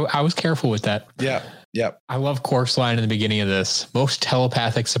 I was careful with that. Yeah. I love Quark's line in the beginning of this. Most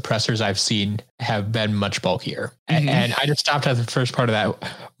telepathic suppressors I've seen have been much bulkier. Mm-hmm. And I just stopped at the first part of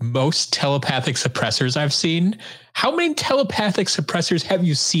that. Most telepathic suppressors I've seen. How many telepathic suppressors have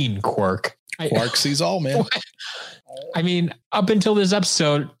you seen, Quark? Quark sees all, man. I mean, up until this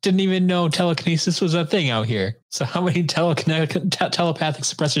episode, didn't even know telekinesis was a thing out here. So how many telepathic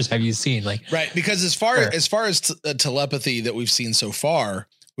suppressors have you seen? Like, right, because as far as telepathy that we've seen so far,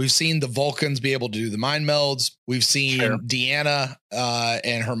 we've seen the Vulcans be able to do the mind melds. We've seen Deanna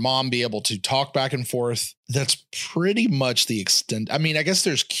and her mom be able to talk back and forth. That's pretty much the extent. I mean, I guess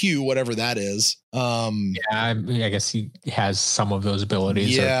there's Q, whatever that is. I guess he has some of those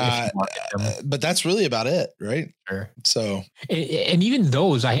abilities. Yeah, but that's really about it, right? Sure. So, and even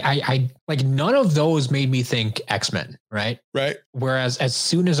those, I like none of those made me think X-Men, right? Right. Whereas as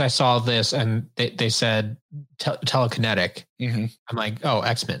soon as I saw this and they said telekinetic, mm-hmm. I'm like, oh,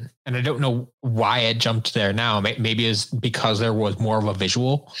 X-Men. And I don't know why it jumped there now. Maybe it's because there was more of a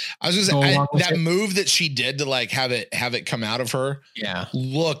visual. I was going to say that move that she did to like have it come out of her. Yeah.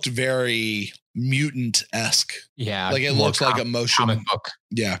 Looked very mutant-esque. Yeah. Like it looks like a motion comic book.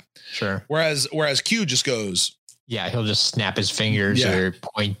 Yeah. Sure. Whereas Q just goes. Yeah. He'll just snap his fingers or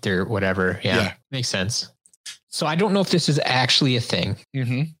point or whatever. Yeah. Makes sense. So I don't know if this is actually a thing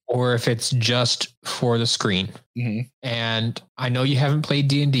mm-hmm. or if it's just for the screen. Mm-hmm. And I know you haven't played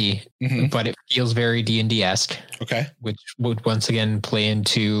D&D, mm-hmm. but it feels very D&D-esque. Okay. Which would once again play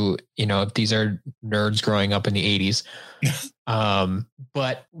into, these are nerds growing up in the 80s.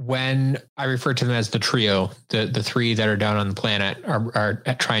 But when I refer to them as the trio, the three that are down on the planet are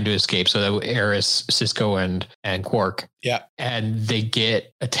trying to escape. So that Eris, Sisko, and Quark. Yeah. And they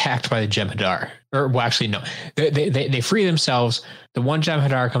get attacked by the Jem'Hadar. Or well, actually, no. They free themselves. The one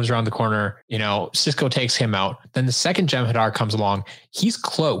Jem'Hadar comes around the corner. Sisko takes him out. Then the second Jem'Hadar comes along. He's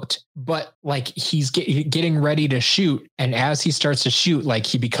cloaked, but like he's getting ready to shoot. And as he starts to shoot, like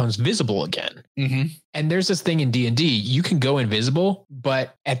he becomes visible again. Mm-hmm. And there's this thing in D&D, you can go invisible,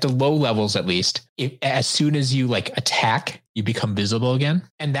 but at the low levels, at least, as soon as you like attack, you become visible again.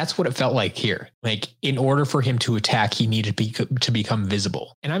 And that's what it felt like here. Like in order for him to attack, he needed to become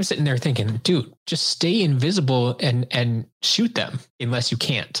visible. And I'm sitting there thinking, dude, just stay invisible and shoot them unless you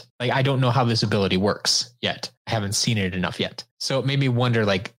can't. Like, I don't know how this ability works yet. I haven't seen it enough yet. So it made me wonder,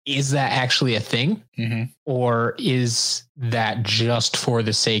 like, is that actually a thing? Mm-hmm. Or is that just for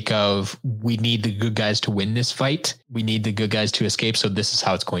the sake of we need the good guys to win this fight? We need the good guys to escape. So this is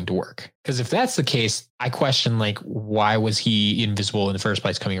how it's going to work. Because if that's the case, I question, like, why was he invisible in the first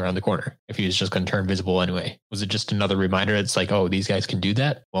place coming around the corner? If he was just going to turn visible anyway, was it just another reminder? It's like, oh, these guys can do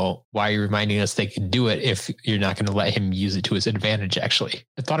that. Well, why are you reminding us they can do it if you're not going to let him use it to his advantage? Actually,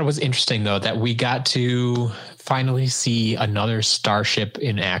 I thought it was interesting, though, that we got to finally see another starship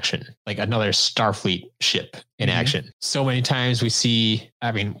in action, like another Starfleet ship. ship in action. So many times we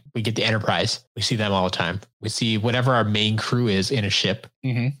get the Enterprise. We see them all the time. We see whatever our main crew is in a ship,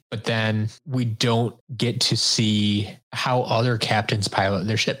 but then we don't get to see how other captains pilot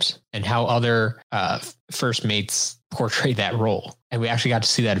their ships and how other first mates portray that role. And we actually got to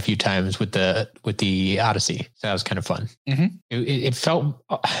see that a few times with the Odyssey. So that was kind of fun. It felt,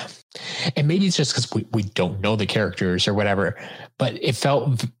 and maybe it's just because we don't know the characters or whatever, but it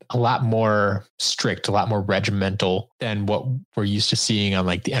felt a lot more strict, a lot more regimental than what we're used to seeing on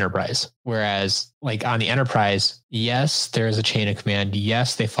like the Enterprise. Whereas like on the Enterprise, yes, there's a chain of command.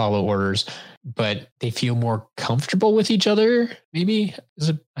 Yes, they follow orders, but they feel more comfortable with each other. Maybe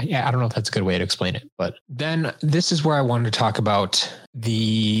I don't know if that's a good way to explain it, but then this is where I wanted to talk about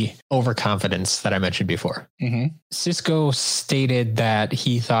the overconfidence that I mentioned before. Sisko stated that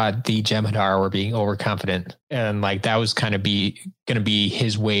he thought the Jem'Hadar were being overconfident, and like that was kind of going to be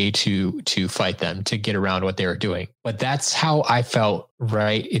his way to fight them, to get around what they were doing. But that's how I felt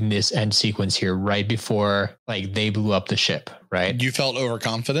right in this end sequence here, right before like they blew up the ship. Right? You felt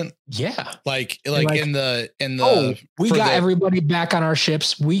overconfident? Yeah. Like in the we got everybody back on our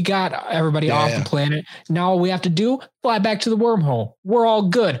ships. We got everybody off the planet. Now all we have to do, fly back to the wormhole. We're all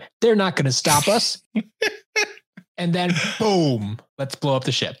good. They're not going to stop us. And then boom, let's blow up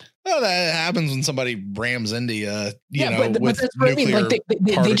the ship. Well, that happens when somebody rams into but that's what I mean. Like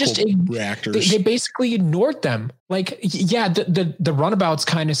they just reactors. They basically ignored them. Like, yeah, the runabouts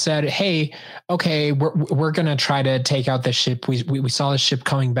kind of said, "Hey, okay, we're gonna try to take out the ship. We saw the ship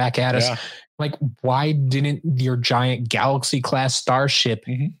coming back at us. Like, why didn't your giant Galaxy class starship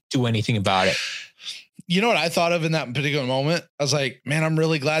do anything about it?" You know what I thought of in that particular moment? I was like, man, I'm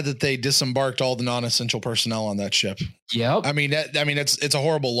really glad that they disembarked all the non-essential personnel on that ship. Yep. I mean, it's a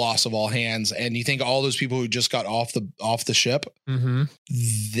horrible loss of all hands. And you think all those people who just got off the ship,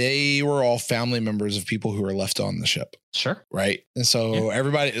 they were all family members of people who were left on the ship. Sure. Right. And so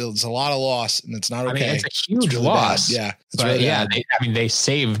everybody, it's a lot of loss, and it's not okay. I mean, it's a huge loss. Bad. Yeah. But really they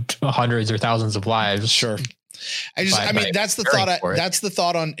saved hundreds or thousands of lives. Sure. That's the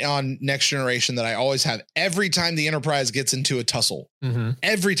thought on Next Generation that I always have every time the Enterprise gets into a tussle.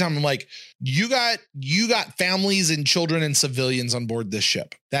 Every time I'm like, you got families and children and civilians on board this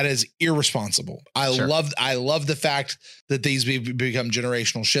ship. That is irresponsible. I love the fact that these become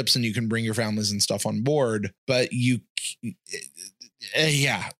generational ships and you can bring your families and stuff on board, but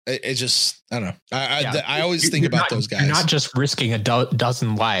it just, I don't know. I always think about those guys. You're not just risking a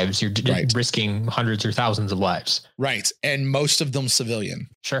dozen lives. You're risking hundreds or thousands of lives. Right. And most of them civilian.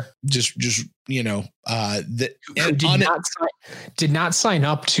 Sure. Just did not sign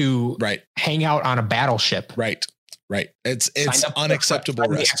up to hang out on a battleship. Right. It's unacceptable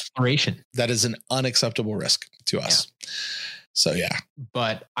risk. Exploration. That is an unacceptable risk to us. Yeah. So, yeah.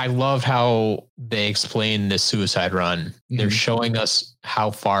 But I love how they explain the suicide run. They're showing us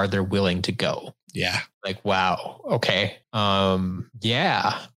how far they're willing to go. Yeah. Like, wow. Okay.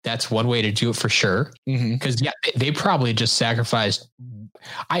 Yeah, that's one way to do it for sure. Because they probably just sacrificed.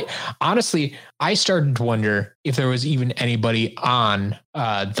 I started to wonder if there was even anybody on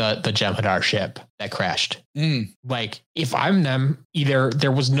the Jem'Hadar ship that crashed. Like, if I'm them, either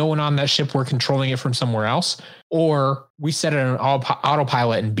there was no one on that ship, we're controlling it from somewhere else, or we set it on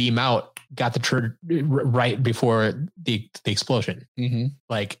autopilot and beam out, got the right before the explosion.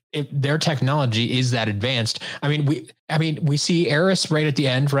 Like, if their technology is that advanced. I mean, we see Eris right at the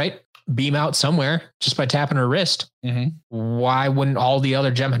end, right? Beam out somewhere just by tapping her wrist. Why wouldn't all the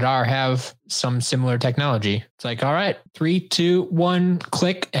other Jem'Hadar have some similar technology? It's like, all right, 3, 2, 1,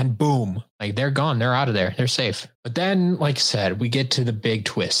 click, and boom. Like, they're gone. They're out of there. They're safe. But then, like I said, we get to the big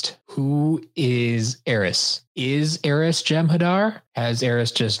twist. Who is Eris? Is Eris Jem'Hadar? Has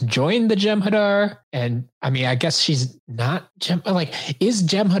Eris just joined the Jem'Hadar? And I mean, I guess she's not is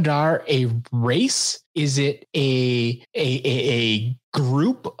Jem'Hadar a race? Is it a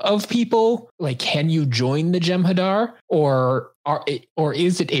group of people? Like, can you join the Jem'Hadar, or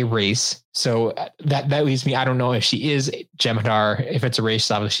is it a race? So that leaves me. I don't know if she is Jem'Hadar. If it's a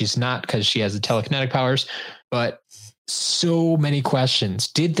race, obviously she's not, because she has the telekinetic powers. But so many questions.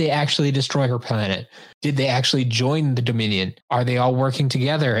 Did they actually destroy her planet? Did they actually join the Dominion? Are they all working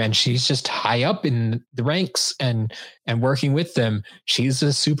together? And she's just high up in the ranks and working with them. She's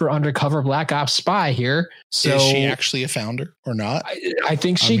a super undercover Black Ops spy here. So is she actually a founder or not? I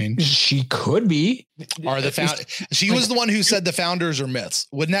think she could be. Are the found? She was the one who said the founders are myths.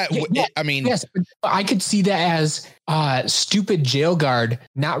 Wouldn't that? Yes. I could see that as stupid jail guard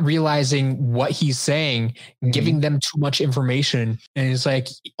not realizing what he's saying, giving them too much information, and it's like,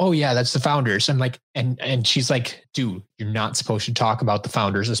 oh yeah, that's the founders. I'm like, And she's like, dude, you're not supposed to talk about the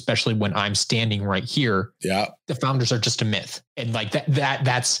founders, especially when I'm standing right here. Yeah. The founders are just a myth. And like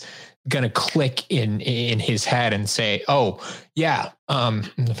that's going to click in his head and say, oh yeah,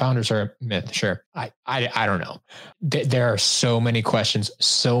 the founders are a myth. Sure. I don't know. There are so many questions,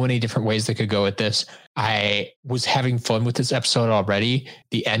 so many different ways that could go with this. I was having fun with this episode already.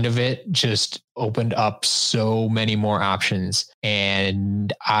 The end of it just opened up so many more options,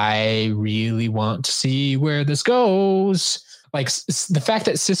 and I really want to see where this goes. Like the fact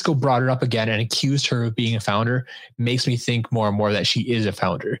that Cisco brought it up again and accused her of being a founder makes me think more and more that she is a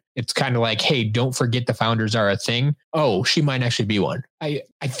founder. It's kind of like, hey, don't forget the founders are a thing. Oh, she might actually be one. I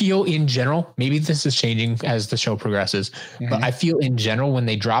feel in general, maybe this is changing as the show progresses, but I feel in general when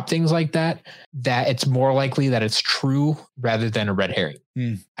they drop things like that it's more likely that it's true rather than a red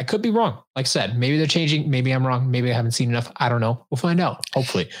herring. I could be wrong. Like I said, maybe they're changing. Maybe I'm wrong. Maybe I haven't seen enough. I don't know. We'll find out,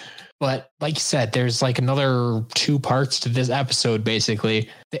 hopefully. But like you said, there's like another 2 parts to this episode, basically.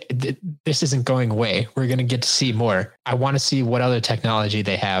 This isn't going away. We're going to get to see more. I want to see what other technology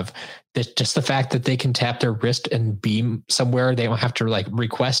they have. Just the fact that they can tap their wrist and beam somewhere, they don't have to like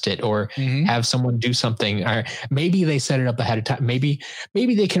request it or have someone do something. Or maybe they set it up ahead of time. Maybe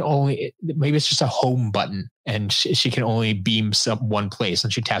they can only, maybe it's just a home button and she can only beam one place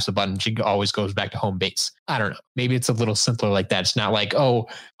and she taps the button. She always goes back to home base. I don't know. Maybe it's a little simpler like that. It's not like, oh,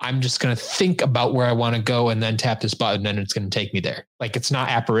 I'm just going to think about where I want to go and then tap this button and it's going to take me there. Like it's not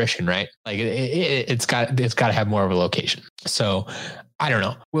apparition, right? Like it's got to have more of a location. So I don't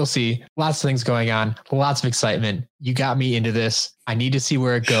know. We'll see. Lots of things going on. Lots of excitement. You got me into this. I need to see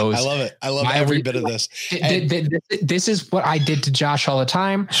where it goes. I love it. I love every bit of this. This is what I did to Josh all the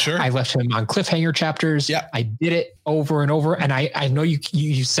time. Sure. I left him on cliffhanger chapters. Yeah. I did it over and over. And I know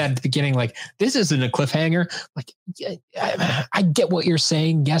you said at the beginning, like, this isn't a cliffhanger. Like, I get what you're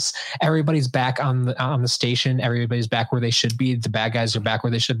saying. Yes, everybody's back on the station. Everybody's back where they should be. The bad guys are back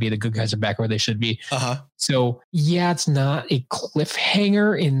where they should be. The good guys are back where they should be. So yeah, it's not a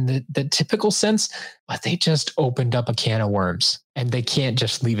cliffhanger in the typical sense, but they just opened up a can of worms and they can't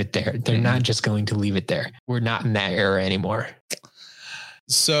just leave it there. They're not just going to leave it there. We're not in that era anymore.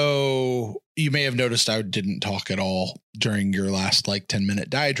 So you may have noticed I didn't talk at all during your last 10-minute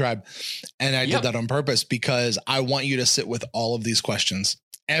diatribe. And I did that on purpose because I want you to sit with all of these questions.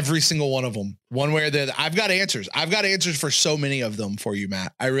 Every single one of them, one way or the other. I've got answers. I've got answers for so many of them for you,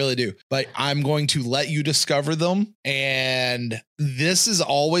 Matt. I really do. But I'm going to let you discover them. And this is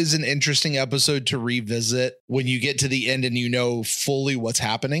always an interesting episode to revisit when you get to the end and you know fully what's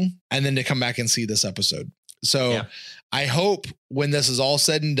happening, and then to come back and see this episode. So I hope when this is all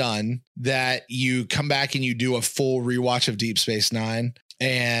said and done that you come back and you do a full rewatch of Deep Space Nine.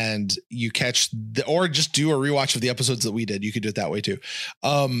 And you catch or just do a rewatch of the episodes that we did. You could do it that way too.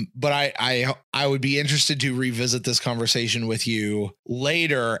 But I would be interested to revisit this conversation with you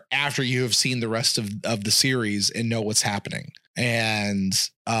later after you have seen the rest of the series and know what's happening, and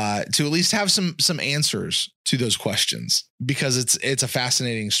to at least have some answers to those questions, because it's a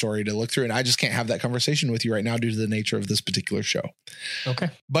fascinating story to look through. And I just can't have that conversation with you right now due to the nature of this particular show.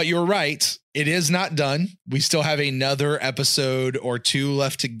 Okay. But you're right. It is not done. We still have another episode or 2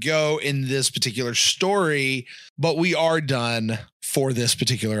 left to go in this particular story, but we are done for this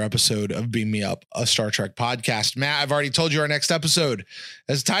particular episode of Beam Me Up, a Star Trek podcast. Matt, I've already told you our next episode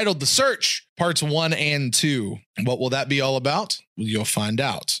is titled The Search, parts 1 and 2. What will that be all about? You'll find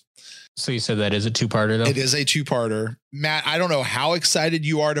out. So you said that is a 2-parter though? It is a 2-parter. Matt, I don't know how excited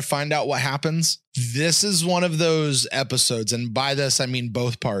you are to find out what happens. This is one of those episodes, and by this, I mean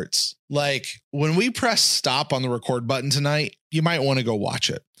both parts. Like when we press stop on the record button tonight, you might want to go watch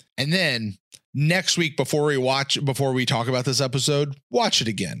it. And then next week, before we talk about this episode, watch it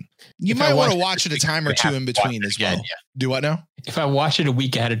again. You might want to watch it a time or 2 in between as well. Do what now? If I watch it a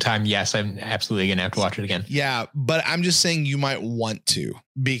week ahead of time, yes, I'm absolutely going to have to watch it again. Yeah, but I'm just saying you might want to,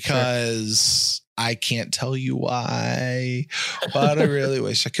 because I can't tell you why, but I really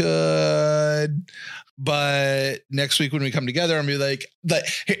wish I could. But next week when we come together, I'm going to be like,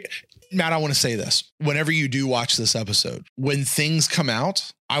 hey, Matt, I want to say this. Whenever you do watch this episode, when things come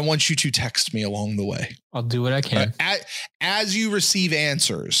out, I want you to text me along the way. I'll do what I can. As you receive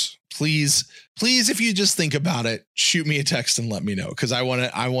answers, please, if you just think about it, shoot me a text and let me know, because I want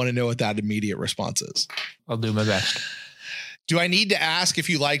to know what that immediate response is. I'll do my best. Do I need to ask if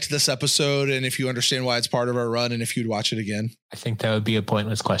you liked this episode and if you understand why it's part of our run and if you'd watch it again? I think that would be a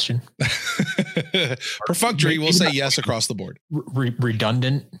pointless question. Perfunctory, we'll say yes across the board.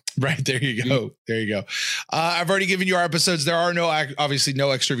 Redundant. Right. There you go. There you go. I've already given you our episodes. There are obviously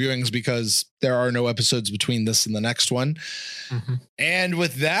no extra viewings because there are no episodes between this and the next one. Mm-hmm. And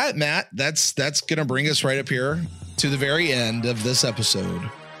with that, Matt, that's going to bring us right up here to the very end of this episode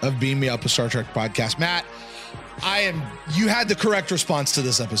of Beam Me Up, a Star Trek podcast. Matt, you had the correct response to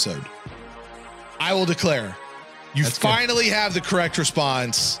this episode. I will declare you finally have the correct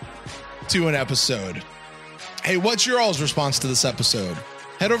response to an episode. Hey, what's your all's response to this episode?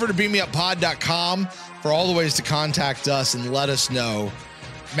 Head over to beammeuppod.com for all the ways to contact us and let us know.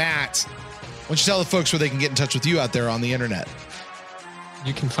 Matt, why don't you tell the folks where they can get in touch with you out there on the internet?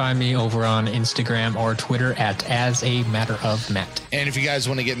 You can find me over on Instagram or Twitter at As a Matter of Matt. And if you guys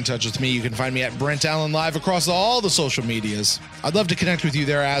want to get in touch with me, you can find me at Brent Allen Live across all the social medias. I'd love to connect with you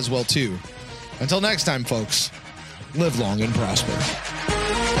there as well, too. Until next time, folks, live long and prosper.